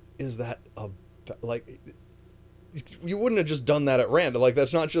is that about? Like, you wouldn't have just done that at random. Like,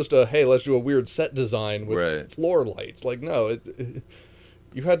 that's not just hey, let's do a weird set design with floor lights. Like, no,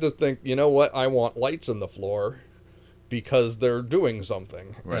 you had to think, you know what? I want lights in the floor because they're doing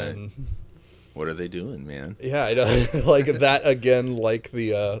something. Right. And what are they doing, man? Yeah, I know. Like that again. Like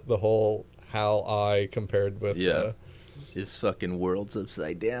the whole. How I compared with this fucking world's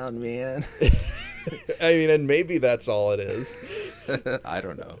upside down, man. I mean, and maybe that's all it is. I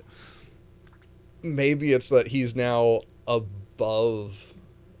don't know. Maybe it's that he's now above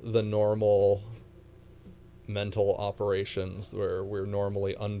the normal mental operations where we're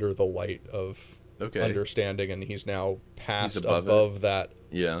normally under the light of understanding, and he's now passed above that.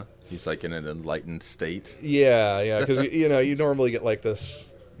 Yeah, he's like in an enlightened state. Yeah, because you normally get like this.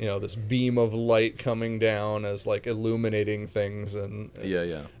 This beam of light coming down as like illuminating things, and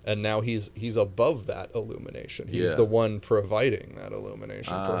and now he's above that illumination. He's the one providing that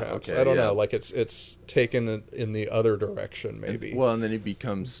illumination, perhaps. I don't know. Like it's taken in the other direction, maybe. And then he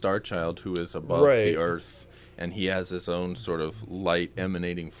becomes Starchild, who is above the Earth, and he has his own sort of light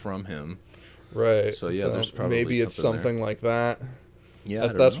emanating from him. Right. So there's probably maybe it's something like that. Yeah,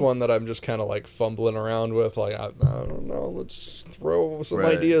 that's one that I'm just kind of like fumbling around with. Like I don't know. Let's throw some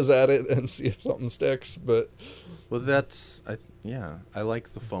ideas at it and see if something sticks. But I like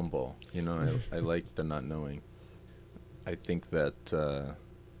the fumble. I like the not knowing. I think that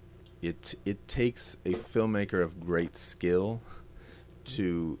it takes a filmmaker of great skill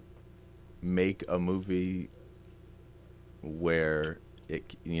to make a movie where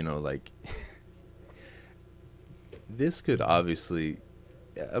it this could obviously.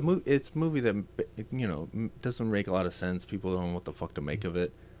 It's a movie that doesn't make a lot of sense. People don't know what the fuck to make of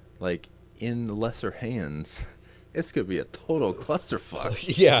it. Like in lesser hands, this could be a total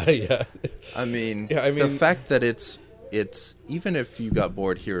clusterfuck. Yeah. I mean, the fact that it's even if you got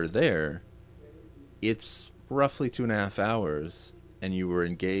bored here or there, it's roughly 2.5 hours, and you were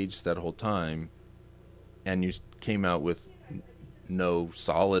engaged that whole time, and you came out with no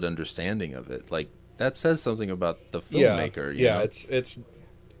solid understanding of it. Like that says something about the filmmaker. You know? It's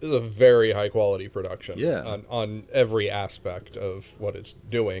a very high quality production. Yeah. On every aspect of what it's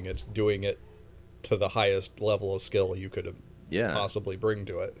doing it to the highest level of skill you could possibly bring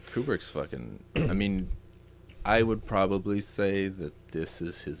to it. Kubrick's fucking. I mean, I would probably say that this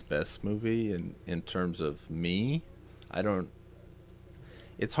is his best movie in terms of me. I don't.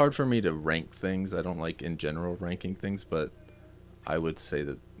 It's hard for me to rank things. I don't like in general ranking things, but I would say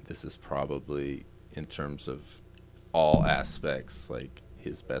that this is probably, in terms of all aspects, like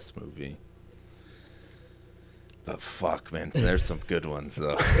his best movie. But fuck, man, there's some good ones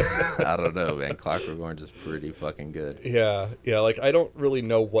though. I don't know, man. Clockwork Orange is pretty fucking good. Yeah, like I don't really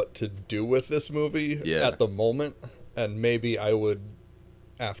know what to do with this movie at the moment, and maybe I would,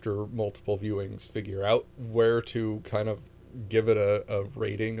 after multiple viewings, figure out where to kind of give it a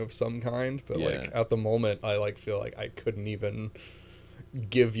rating of some kind. But like at the moment, I like feel like I couldn't even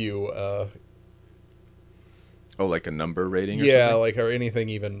give you like a number rating or something? Like, or anything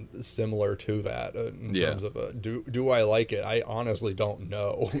even similar to that in terms of do I like it? I honestly don't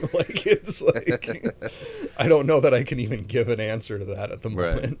know. Like, it's like I don't know that I can even give an answer to that at the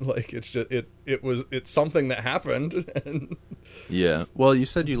moment. Right. Like, it's just it's something that happened. And yeah. Well, you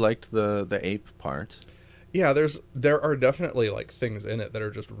said you liked the ape part. Yeah, there are definitely like things in it that are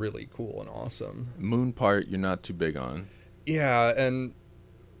just really cool and awesome. Moon part you're not too big on. Yeah, and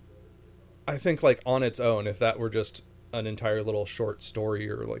I think, like, on its own, if that were just an entire little short story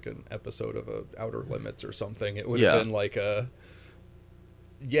or like an episode of Outer Limits or something, it would have been like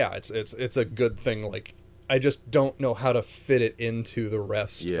it's a good thing. Like, I just don't know how to fit it into the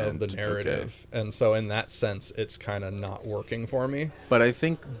rest of the narrative. Okay. And so in that sense, it's kind of not working for me. But I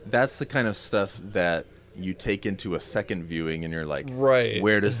think that's the kind of stuff that you take into a second viewing and you're like, right,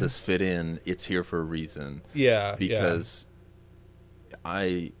 where does this fit in? It's here for a reason. Yeah. Because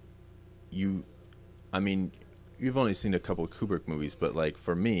I mean, you've only seen a couple of Kubrick movies, but like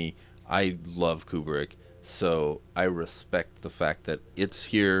for me, I love Kubrick, so I respect the fact that it's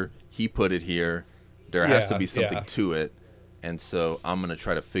here, he put it here, there has to be something to it, and so I'm going to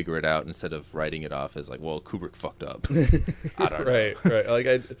try to figure it out instead of writing it off as like, well, Kubrick fucked up. I don't know. Right. Like,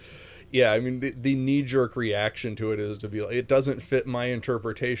 I mean, the knee-jerk reaction to it is to be like, it doesn't fit my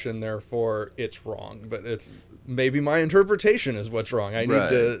interpretation, therefore it's wrong. But it's maybe my interpretation is what's wrong. I need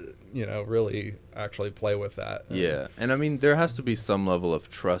to, really actually play with that. Yeah, and I mean, there has to be some level of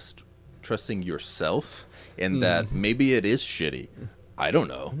trusting yourself in that maybe it is shitty. I don't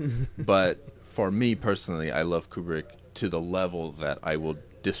know. But for me personally, I love Kubrick to the level that I will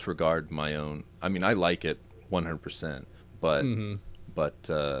disregard my own. I mean, I like it 100%, but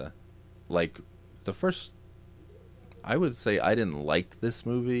like the first, I would say I didn't like this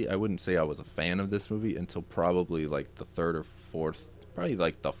movie. I wouldn't say I was a fan of this movie until probably like the third or fourth, probably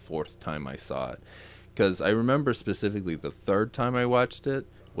like the fourth time I saw it. Because I remember specifically the third time I watched it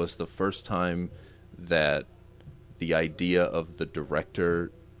was the first time that the idea of the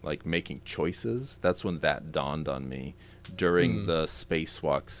director like making choices, that's when that dawned on me. During the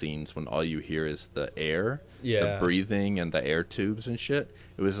spacewalk scenes when all you hear is the air, the breathing and the air tubes and shit,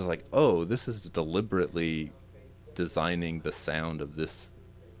 it was just like, oh, this is deliberately designing the sound of this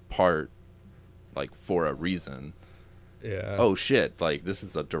part like for a reason. Yeah. Oh shit, like this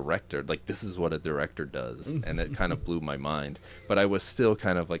is a director, like this is what a director does. And it kind of blew my mind, but I was still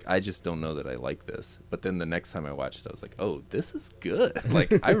kind of like, I just don't know that I like this. But then the next time I watched it, I was like, oh, this is good.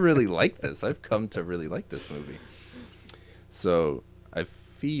 Like, I really like this. I've come to really like this movie. So I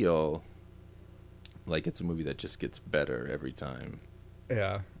feel like it's a movie that just gets better every time.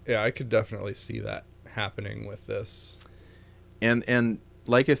 Yeah, I could definitely see that happening with this. And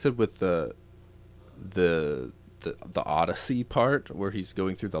like I said with the Odyssey part where he's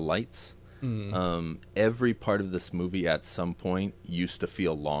going through the lights, every part of this movie at some point used to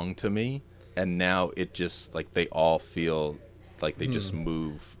feel long to me, and now it just like they all feel like they just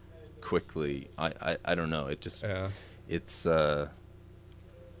move quickly. I don't know. It just it's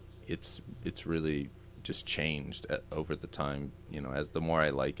really just changed over the time. As the more I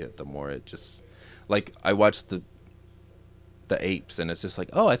like it, the more it just like I watched the apes and it's just like,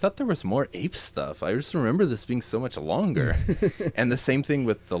 oh, I thought there was more ape stuff. I just remember this being so much longer. And the same thing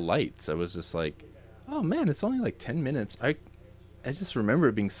with the lights. I was just like, oh man, it's only like 10 minutes. I just remember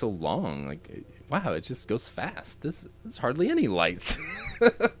it being so long. Like, wow, it just goes fast. There's hardly any lights.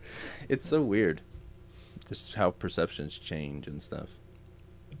 It's so weird. Just how perceptions change and stuff.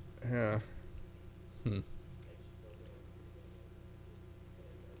 Yeah.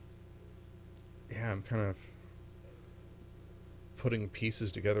 Yeah, I'm kind of putting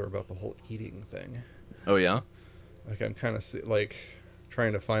pieces together about the whole eating thing. Oh, yeah? Like, I'm kind of, like,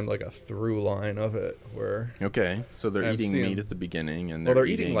 trying to find, like, a through line of it where... Okay, so they're eating meat at the beginning, and they're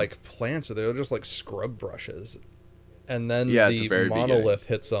eating, like, plants. They're just, like, scrub brushes. And then the monolith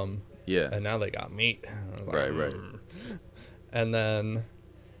hits them. Yeah. And now they got meat. Right. And then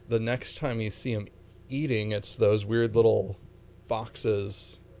the next time you see them eating, it's those weird little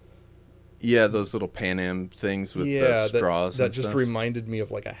boxes Yeah, those little Pan Am things with the straws that and just stuff. reminded me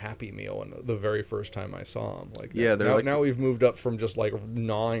of like a Happy Meal and the very first time I saw them. Like Yeah, they're now, like now we've moved up from just like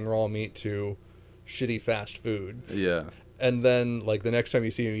gnawing raw meat to shitty fast food. Yeah. And then like the next time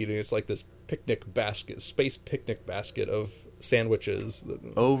you see him eating, it's like this space picnic basket of sandwiches.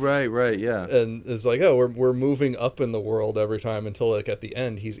 Oh, right, yeah. And it's like, oh, we're moving up in the world every time until like at the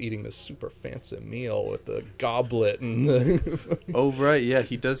end he's eating this super fancy meal with the goblet and the Oh, right, yeah,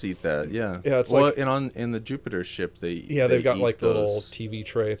 he does eat that, yeah. Yeah, it's well, like in the Jupiter ship they've got eat like those, little TV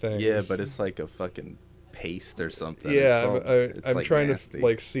tray things. Yeah, but it's like a fucking paste or something. Yeah, I'm like trying nasty. to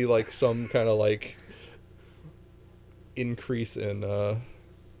like see like some kind of like increase in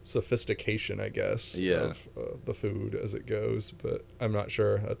sophistication, I guess, Yeah. of the food as it goes, but I'm not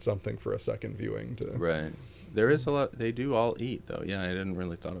sure. That's something for a second viewing to Right. There is a lot. They do all eat, though. Yeah, I didn't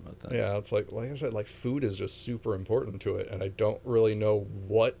really thought about that. Yeah, it's like I said, like food is just super important to it, and I don't really know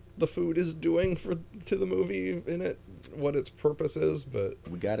what the food is doing to the movie in it, what its purpose is, but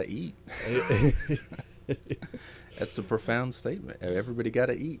We gotta eat. That's a profound statement. Everybody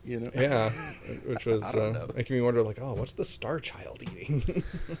gotta eat, you know? yeah, which was I don't know. making me wonder, like, oh, what's the Star Child eating?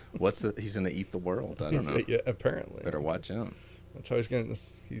 He's gonna eat the world. I don't know. Yeah, apparently. Better watch out. That's how he's gonna.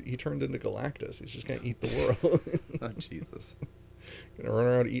 He turned into Galactus. He's just gonna eat the world. Oh, Jesus. Gonna run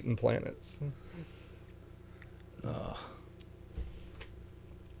around eating planets. Oh.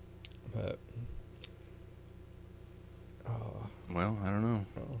 But, Well, I don't know.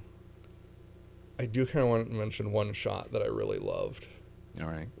 I do kind of want to mention one shot that I really loved. All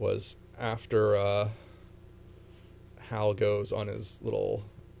right. Was after Hal goes on his little.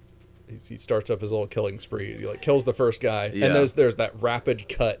 He starts up his little killing spree. He like kills the first guy, Yeah. and there's that rapid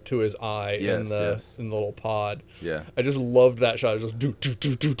cut to his eye in the little pod. Yeah. I just loved that shot. It just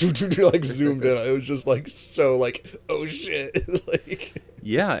like zoomed in. It was just like so like, oh shit. Like,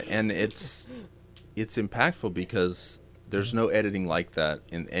 Yeah, and it's impactful because there's no editing like that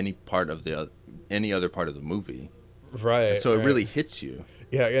in any other part of the movie. right. So it right. really hits you.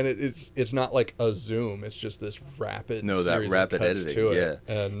 Yeah, and it's not like a zoom. It's just this rapid. No, that series rapid of cuts editing. to Yeah,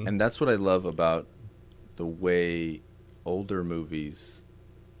 it. and that's what I love about the way older movies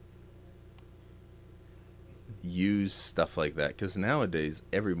use stuff like that. Because nowadays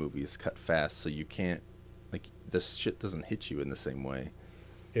every movie is cut fast, so you can't this shit doesn't hit you in the same way.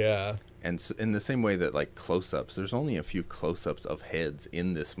 Yeah. And so in the same way that like close-ups, there's only a few close-ups of heads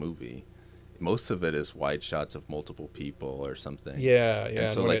in this movie. Most of it is wide shots of multiple people or something. Yeah, yeah.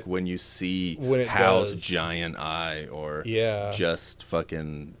 And so when you see when Hal's does. giant eye or just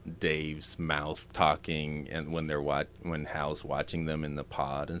fucking Dave's mouth talking, and when Hal's watching them in the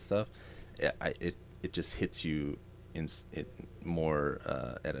pod and stuff, it just hits you more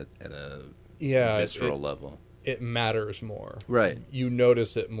at a visceral level. It matters more. Right. You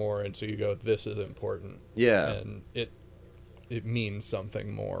notice it more, and so you go, "This is important." Yeah. And it means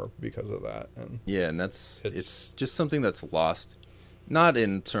something more because of that. And yeah, and it's just something that's lost, not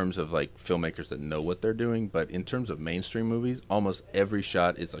in terms of like filmmakers that know what they're doing, but in terms of mainstream movies, almost every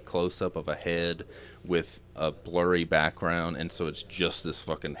shot is a close-up of a head with a blurry background, and so it's just this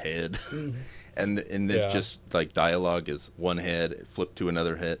fucking head. and it's just like dialogue is one head, flip to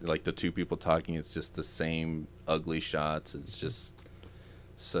another head, like the two people talking, it's just the same ugly shots. It's just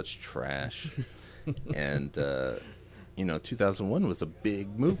such trash. And 2001 was a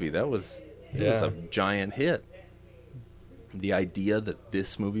big movie. It was a giant hit. The idea that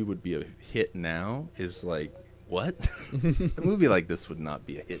this movie would be a hit now is like, what? A movie like this would not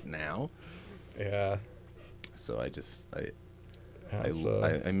be a hit now. Yeah. So I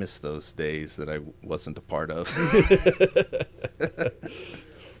miss those days that I wasn't a part of.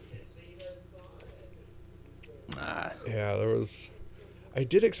 Yeah, I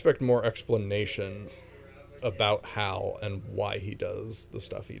did expect more explanation about Hal and why he does the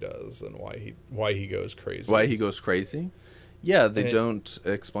stuff he does and why he goes crazy. Why he goes crazy? Yeah, they don't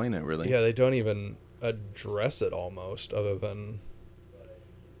explain it really. Yeah, they don't even address it almost, other than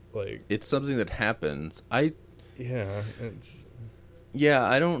like it's something that happens. I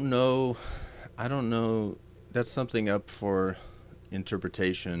don't know. That's something up for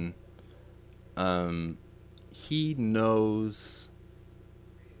interpretation. He knows.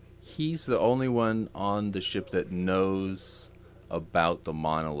 He's the only one on the ship that knows about the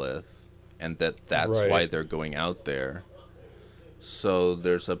monolith, and that's why they're going out there. So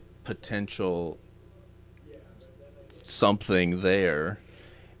there's a potential something there.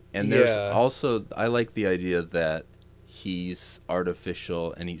 And there's also, I like the idea that he's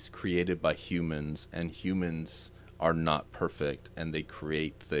artificial and he's created by humans, and humans are not perfect, and they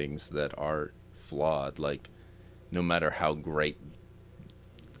create things that are flawed. Like, no matter how great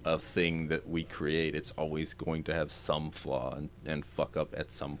a thing that we create, it's always going to have some flaw and fuck up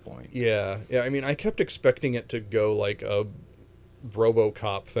at some point. Yeah. I mean, I kept expecting it to go like a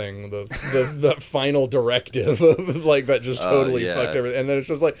RoboCop thing, the final directive of like that just totally fucked everything, and then it's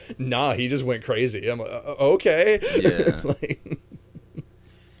just like, nah, he just went crazy. I'm like, okay. Yeah. Like,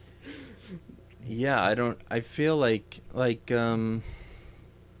 yeah, I feel like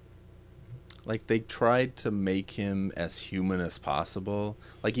they tried to make him as human as possible.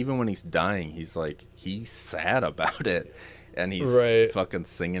 Like, even when he's dying, he's sad about it. And he's fucking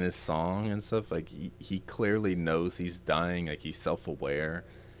singing his song and stuff. Like, he clearly knows he's dying. Like, he's self-aware.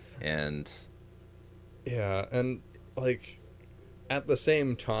 And... yeah, and, like, at the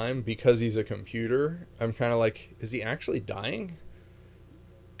same time, because he's a computer, I'm kind of like, is he actually dying?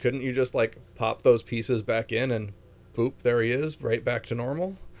 Couldn't you just, like, pop those pieces back in and boop, there he is, right back to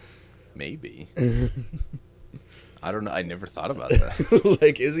normal? Maybe. I don't know. I never thought about that.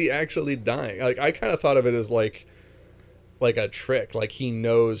 Like, is he actually dying? Like, I kind of thought of it as, like a trick. Like, he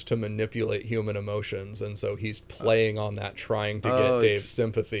knows to manipulate human emotions, and so he's playing on that, trying to get Dave's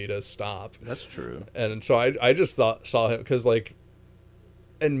sympathy to stop. That's true. And so I just saw him, because, like,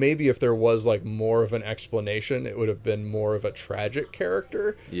 and maybe if there was, like, more of an explanation, it would have been more of a tragic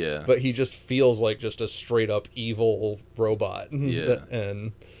character. Yeah. But he just feels like just a straight-up evil robot. Yeah.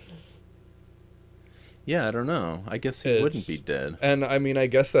 And... yeah, I don't know. I guess he wouldn't be dead. And, I mean, I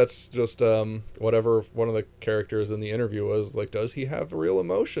guess that's just whatever one of the characters in the interview was, like, does he have real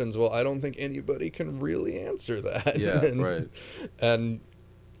emotions? Well, I don't think anybody can really answer that. Yeah, right. And,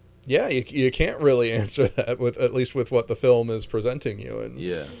 yeah, you can't really answer that, at least with what the film is presenting you. And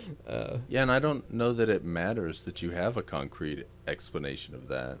yeah. Yeah, and I don't know that it matters that you have a concrete explanation of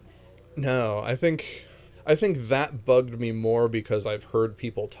that. No, I think that bugged me more because I've heard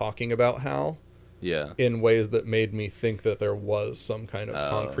people talking about Hal. Yeah. In ways that made me think that there was some kind of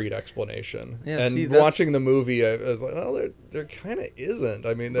concrete explanation. Yeah, and watching the movie, I was like, well, there kind of isn't.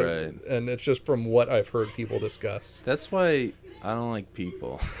 I mean, right. And it's just from what I've heard people discuss. That's why I don't like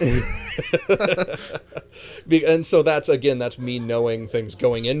people. And so that's me knowing things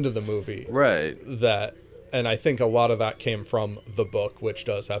going into the movie. Right. And I think a lot of that came from the book, which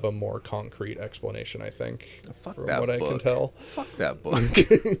does have a more concrete explanation, I think, from what I can tell. Fuck that book.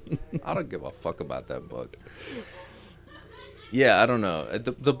 I don't give a fuck about that book. Yeah, I don't know.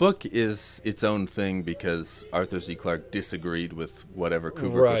 The book is its own thing because Arthur C. Clarke disagreed with whatever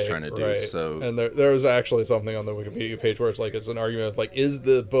Kubrick was trying to do. So, and there was actually something on the Wikipedia page where it's an argument of, like, is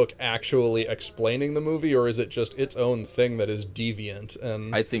the book actually explaining the movie, or is it just its own thing that is deviant?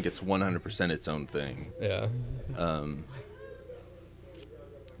 And I think it's 100% its own thing. Yeah.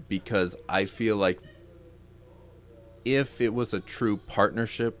 Because I feel like if it was a true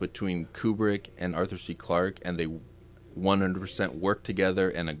partnership between Kubrick and Arthur C. Clarke, and they 100% worked together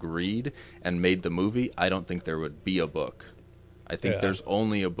and agreed and made the movie, I don't think there would be a book. I think there's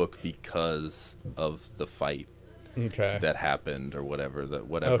only a book because of the fight that happened, or whatever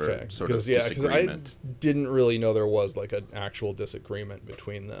sort of disagreement. I didn't really know there was, like, an actual disagreement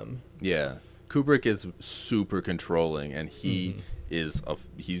between them. Yeah. Kubrick is super controlling, and he's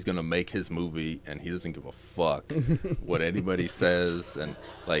gonna make his movie, and he doesn't give a fuck what anybody says, and,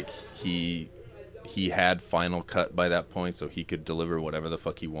 like, he had Final Cut by that point, so he could deliver whatever the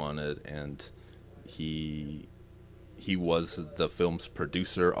fuck he wanted, and he was the film's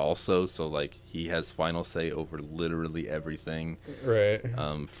producer also, so, like, he has final say over literally everything, right?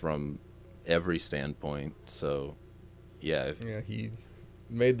 From every standpoint. So, yeah, he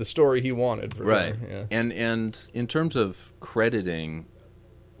made the story he wanted, for right? Sure. Yeah. And in terms of crediting,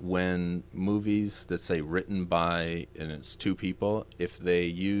 when movies that say written by and it's two people, if they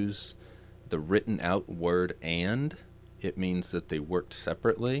use the written out word "and," it means that they worked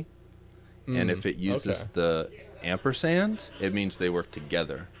separately. And if it uses the ampersand, it means they work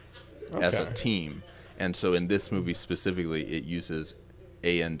together as a team. And so in this movie specifically, it uses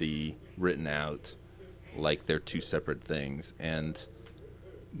A&D written out like they're two separate things. And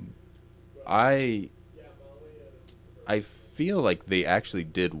I feel like they actually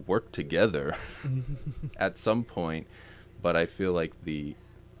did work together at some point, but I feel like the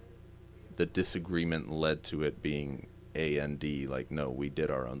disagreement led to it being A&D, like, no, we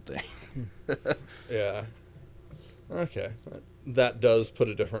did our own thing. Yeah. Okay. That does put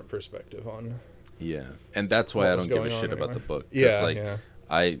a different perspective on. Yeah. And that's why I don't give a shit about the book. Yeah, like,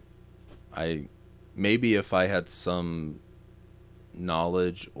 I maybe if I had some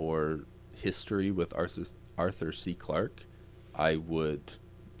knowledge or history with Arthur C. Clarke, I would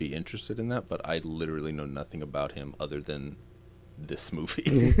be interested in that, but I literally know nothing about him other than this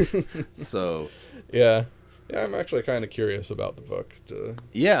movie. So, yeah. Yeah, I'm actually kind of curious about the book.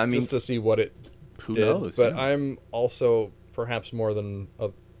 Yeah, I mean, just to see what it who did. knows? But yeah. I'm also, perhaps more than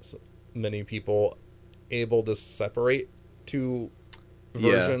many people, able to separate two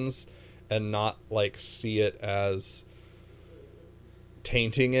versions and not like see it as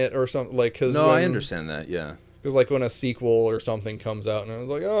tainting it or something. Like, cause No, I understand that. Yeah. Because, like, when a sequel or something comes out and it's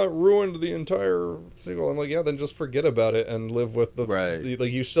like, oh, it ruined the entire sequel. I'm like, yeah, then just forget about it and live with Right.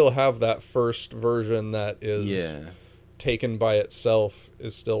 like, you still have that first version that is taken by itself,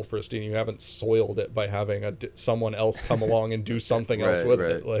 is still pristine. You haven't soiled it by having someone else come along and do something else with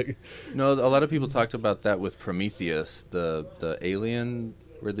it. Like, no, a lot of people talked about that with Prometheus, the Alien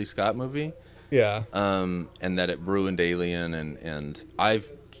Ridley Scott movie. Yeah. And that it ruined Alien, and I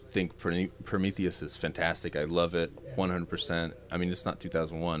think Prometheus is fantastic. I love it 100%. I mean, it's not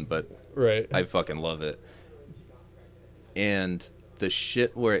 2001, but right. I fucking love it. And the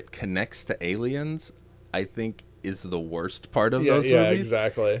shit where it connects to aliens, I think, is the worst part of those movies. Yeah,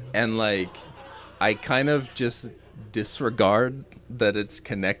 exactly. And, like, I kind of just disregard that it's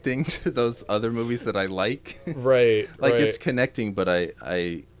connecting to those other movies that I like. Right. Like, it's connecting, but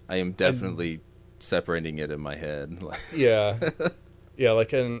I am definitely separating it in my head. Yeah. Yeah,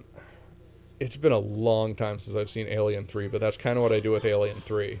 like, and it's been a long time since I've seen Alien 3, but that's kind of what I do with Alien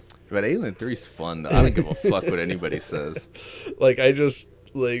 3. But Alien 3 is fun, though. I don't give a fuck what anybody says. Like, I just,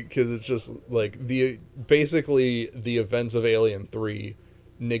 like, because it's just, like, basically the events of Alien 3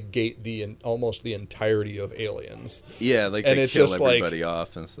 negate almost the entirety of Aliens. Yeah, like, and they it's kill just everybody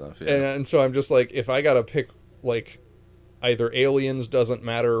off and stuff, yeah. And so I'm just like, if I gotta pick, like, either Aliens doesn't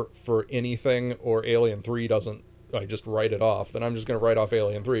matter for anything or Alien 3 doesn't, I just write it off, then I'm just going to write off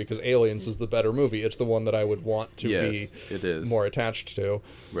Alien 3 because Aliens is the better movie. It's the one that I would want to be it is. more attached to.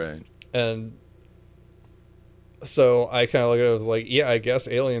 Right. And so I kind of look at it as like, yeah, I guess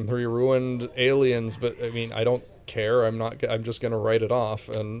Alien 3 ruined Aliens, but I mean, I don't care. I'm just going to write it off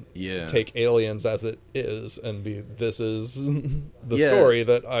and take Aliens as it is and this is the story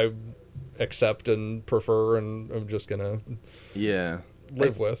that I accept and prefer, and I'm just going to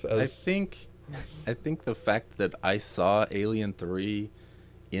live with. I think the fact that I saw Alien 3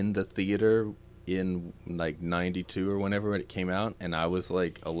 in the theater in like 92 or whenever it came out, and I was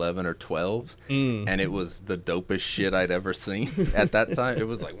like 11 or 12, and it was the dopest shit I'd ever seen at that time. It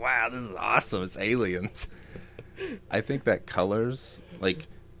was like, wow, this is awesome. It's aliens. I think that colors, like,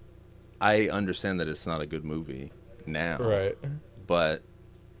 I understand that it's not a good movie now. Right. But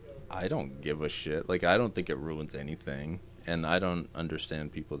I don't give a shit. Like, I don't think it ruins anything. And I don't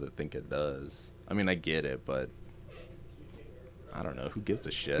understand people that think it does. I mean, I get it, but I don't know. Who gives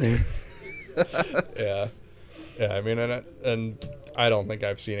a shit? Yeah. I mean, and I don't think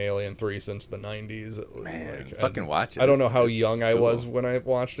I've seen Alien 3 since the 90s. Man, fucking watch it. I don't know how young I was when I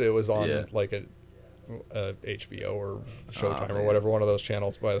watched it. It was on like a HBO or Showtime or whatever, one of those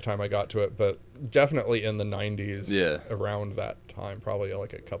channels by the time I got to it, but definitely in the 90s, around that time, probably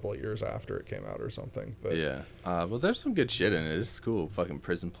like a couple of years after it came out or something. But well, there's some good shit in it. It's cool. Fucking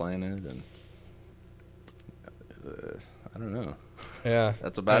Prison Planet, and I don't know. Yeah,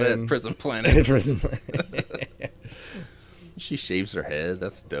 that's about it. Prison Planet. Prison Planet. She shaves her head.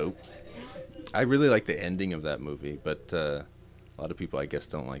 That's dope. I really like the ending of that movie, but a lot of people, I guess,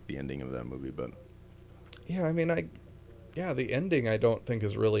 don't like the ending of that movie. But yeah, I mean, the ending I don't think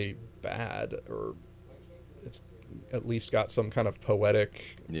is really bad, or it's at least got some kind of poetic,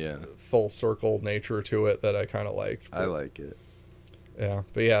 full circle nature to it that I kind of liked. I like it. Yeah,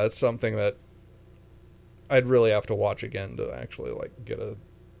 but yeah, it's something that I'd really have to watch again to actually like get a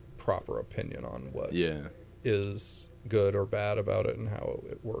proper opinion on what is good or bad about it and how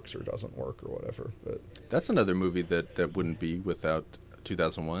it works or doesn't work or whatever. But that's another movie that wouldn't be without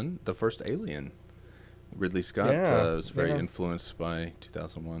 2001, the first Alien. Ridley Scott was very influenced by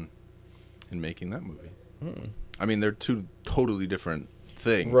 2001 in making that movie. I mean, they're two totally different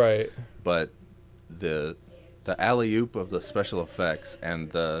things, right? But the alley-oop of the special effects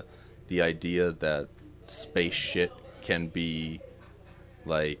and the idea that space shit can be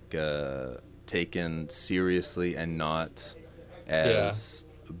like taken seriously and not as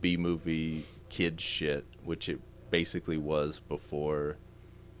B-movie kid shit, which it basically was before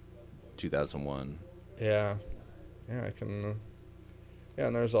 2001. Yeah, I can. Yeah,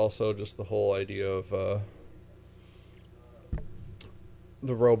 and there's also just the whole idea of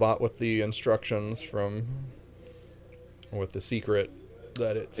the robot with the instructions with the secret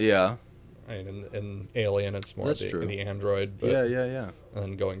that it's. Yeah. I mean, in Alien, it's more the android. But, yeah.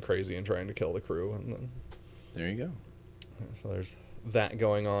 And going crazy and trying to kill the crew, and then. There you go. So there's that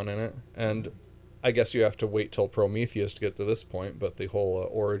going on in it, and I guess you have to wait till Prometheus to get to this point, but the whole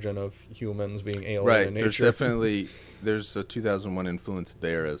origin of humans being alien Right. in There's nature. there's a 2001 influence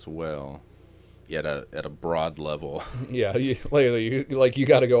there as well, at a broad level. Yeah, you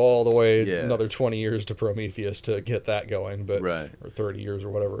got to go all the way Yeah. another 20 years to Prometheus to get that going, but Right. or 30 years or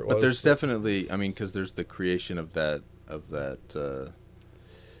whatever it was. But there's definitely, I mean, because there's the creation of that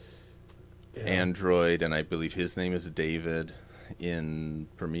Yeah. android, and I believe his name is David in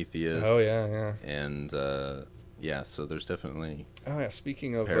Prometheus. Oh yeah. And yeah, so there's definitely Oh yeah.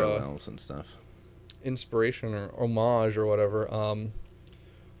 Speaking of parallels and stuff. inspiration or homage or whatever,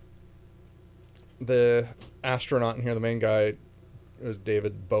 the astronaut in here, the main guy, is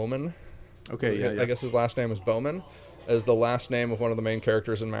David Bowman. Okay, yeah. I guess his last name is Bowman, as the last name of one of the main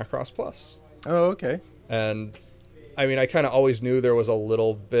characters in Macross Plus. Oh, okay. And I mean, I kind of always knew there was a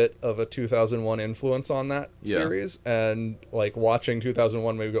little bit of a 2001 influence on that series, and like watching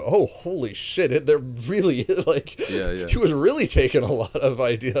 2001 made me go, "Oh, holy shit! They're really like, Yeah. he was really taking a lot of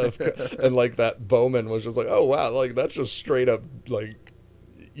idea of, and like that Bowman was just like, oh wow, like that's just straight up like."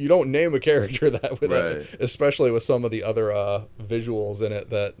 You don't name a character that with Right. especially with some of the other visuals in it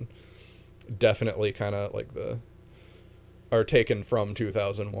that definitely kind of like are taken from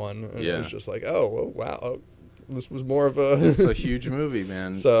 2001. And Yeah. it was just like, oh wow, this was more of a. It's a huge movie,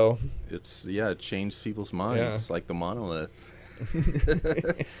 man. So It changed people's minds, Yeah. like the monolith.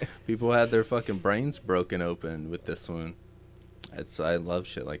 People had their fucking brains broken open with this one. I love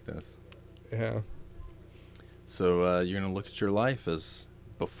shit like this. yeah, So you're gonna look at your life as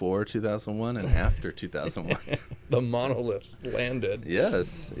before 2001 and after 2001. the monolith landed.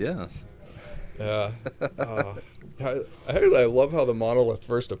 Yes. Yeah. I love how the monolith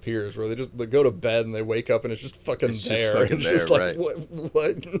first appears, where they go to bed and they wake up and it's just fucking It's just there. fucking it's there, just like, right.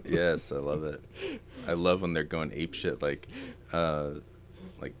 what? Yes, I love it. I love when they're going apeshit, like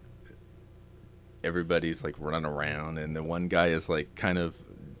everybody's like running around, and the one guy is like kind of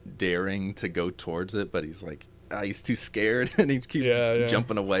daring to go towards it, but he's like, he's too scared, and he keeps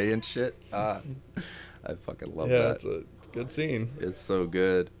jumping away and shit. I fucking love that. Yeah, it's a good scene. It's so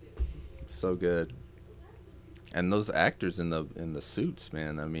good, so good. And those actors in the suits,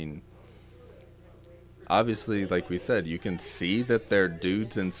 man. I mean, obviously, like we said, you can see that they're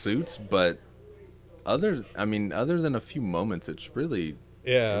dudes in suits, but other than a few moments, it really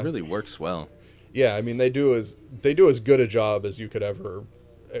works well. Yeah, I mean they do as good a job as you could ever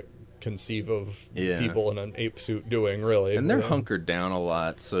conceive of people in an ape suit doing, really. And they're hunkered down a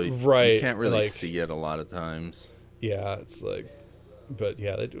lot, so you can't really see it a lot of times. Yeah, it's like, but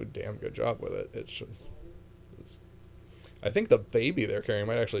yeah, they do a damn good job with it. I think the baby they're carrying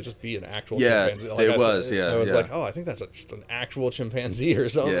might actually just be an actual chimpanzee. I was like, oh, I think that's just an actual chimpanzee or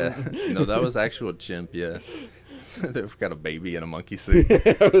something. Yeah, no, that was actual chimp. Yeah, they've got a baby in a monkey suit.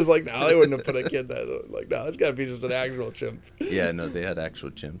 I was like, no, they wouldn't have put a kid there. Like, no, it's got to be just an actual chimp. Yeah, no, they had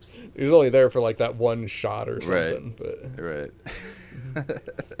actual chimps. He was only there for like that one shot or something. Right.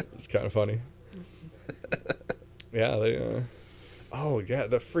 It's kind of funny. Yeah, they. Oh yeah,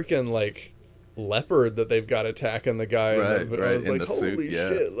 the freaking like leopard that they've got attacking the guy. Right. I was in like, the holy suit, yeah.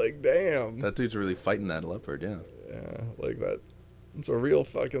 shit! Like, damn. That dude's really fighting that leopard. Yeah. Yeah, like that. It's a real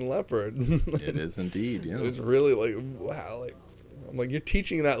fucking leopard. It is indeed. Yeah. It's really like, wow. Like, I'm like, you're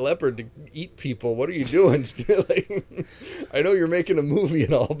teaching that leopard to eat people. What are you doing? Like, I know you're making a movie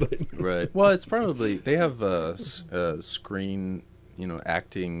and all, but right. Well, it's probably they have screen,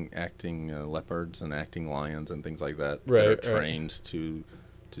 acting leopards and acting lions and things like that that are trained to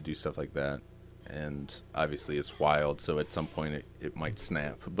do stuff like that. And obviously, it's wild, so at some point it might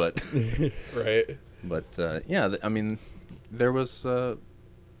snap. But right. But yeah, I mean, there was a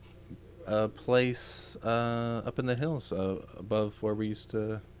place up in the hills above where we used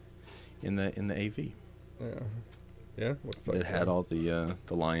to in the AV. Yeah. What's that? It had all the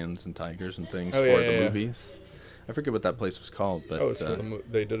lions and tigers and things for the movies. I forget what that place was called, but it's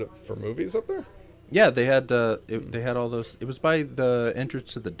they did it for movies up there. Yeah, they had they had all those. It was by the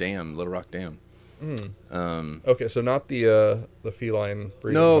entrance to the dam, Little Rock Dam. Okay, so not the feline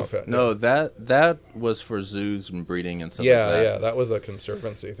breeding. No, that was for zoos and breeding and stuff like that. Yeah, that was a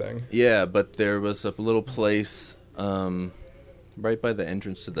conservancy thing. Yeah, but there was a little place right by the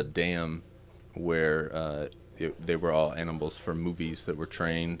entrance to the dam where they were all animals for movies that were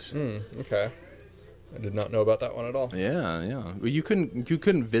trained. Okay. I did not know about that one at all. Yeah. Well, you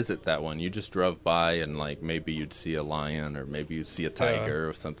couldn't visit that one. You just drove by and like maybe you'd see a lion or maybe you'd see a tiger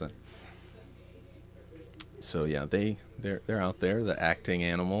or something. So yeah, they're out there, the acting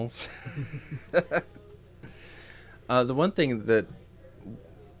animals. The one thing that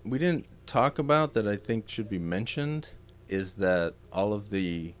we didn't talk about that I think should be mentioned is that all of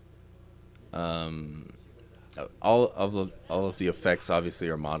the all of the effects obviously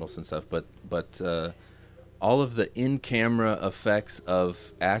are models and stuff, but all of the in-camera effects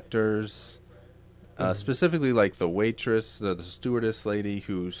of actors, specifically like the waitress, the stewardess lady,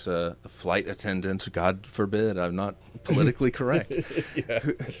 who's the flight attendant. God forbid, I'm not politically correct. Yeah.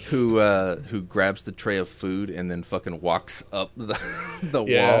 Who grabs the tray of food and then fucking walks up the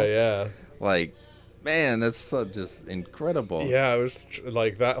Yeah, wall. yeah. Like, man, that's so just incredible. Yeah, it was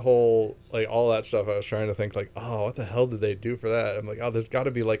like that whole, like all that stuff. I was trying to think like, oh, what the hell did they do for that? I'm like, oh, there's got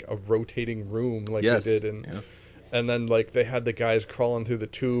to be like a rotating room like Yes. they did, and then like they had the guys crawling through the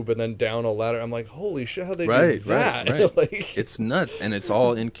tube and then down a ladder. I'm like, holy shit, how they do that? Right. Like, It's nuts, and it's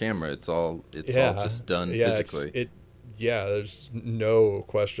all in camera. It's all just done physically. There's no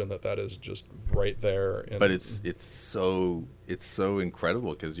question that is just right there. But it's so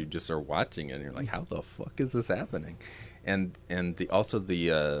incredible because you just are watching it and you're like, how the fuck is this happening? And the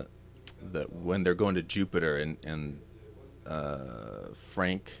when they're going to Jupiter and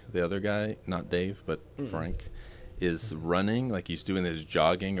Frank, the other guy, not Dave, but Frank, is running, like he's doing his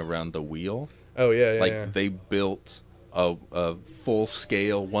jogging around the wheel. Oh yeah, like yeah. They built a full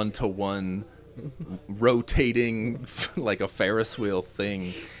scale 1-to-1 rotating like a Ferris wheel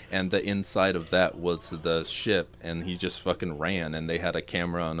thing, and the inside of that was the ship, and he just fucking ran, and they had a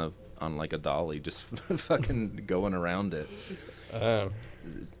camera on like a dolly just fucking going around it.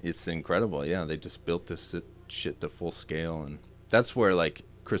 It's incredible. Yeah, they just built this shit to full scale, and that's where like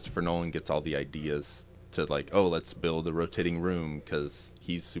Christopher Nolan gets all the ideas to like, oh, let's build a rotating room, because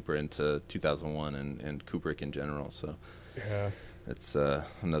he's super into 2001 and Kubrick in general. So Yeah. it's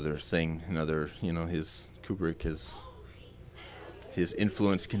another thing, his Kubrick, his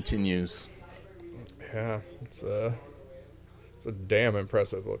influence continues. Yeah, it's a damn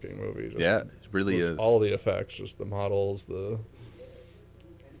impressive looking movie. Just, Yeah, it really is. All the effects, just the models, the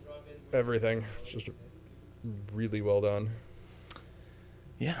everything. It's just really well done.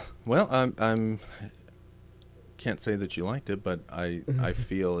 Yeah. Well, I'm can't say that you liked it, but I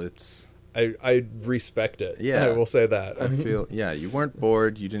feel it's. I respect it. Yeah, I will say that. I feel, you weren't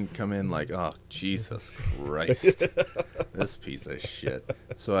bored. You didn't come in like, oh, Jesus Christ, this piece of shit.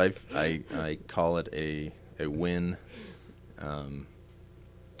 So I call it a win, and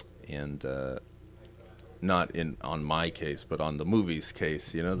not on my case, but on the movie's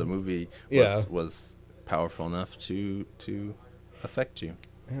case. The movie was powerful enough to affect you.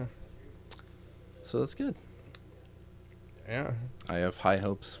 Yeah. So that's good. Yeah. I have high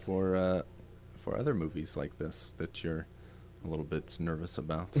hopes for other movies like this that you're a little bit nervous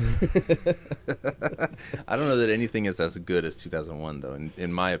about. I don't know that anything is as good as 2001, though.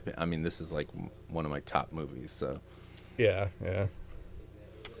 In my opinion, I mean, this is like one of my top movies. So. Yeah.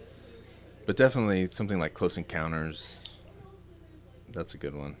 But definitely something like Close Encounters. That's a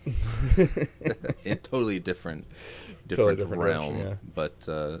good one. Totally different realm, yeah. But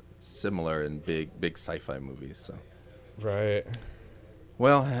similar in big sci-fi movies. So. Right.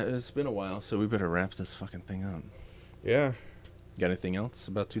 Well, it's been a while, so we better wrap this fucking thing up. Yeah. Got anything else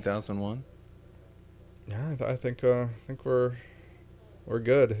about 2001? Yeah, I think we're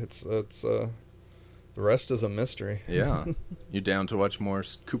good. It's the rest is a mystery. Yeah. You down to watch more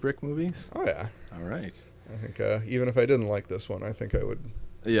Kubrick movies? Oh yeah. All right. I think even if I didn't like this one, I think I would.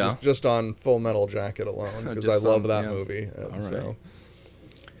 Yeah. Just on Full Metal Jacket alone, because I love that movie. All right. So.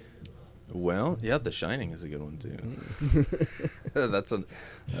 Well, yeah, The Shining is a good one too.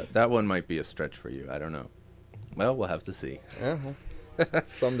 That one might be a stretch for you. I don't know. Well, we'll have to see. Yeah, well,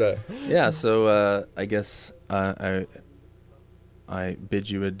 someday. Yeah. So I guess I bid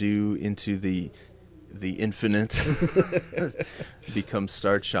you adieu into the infinite. Become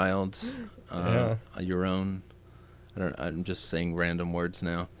Star Childs. Your own. I'm just saying random words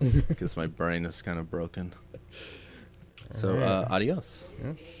now because my brain is kind of broken. So, adios.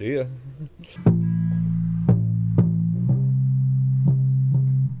 Yeah, see ya.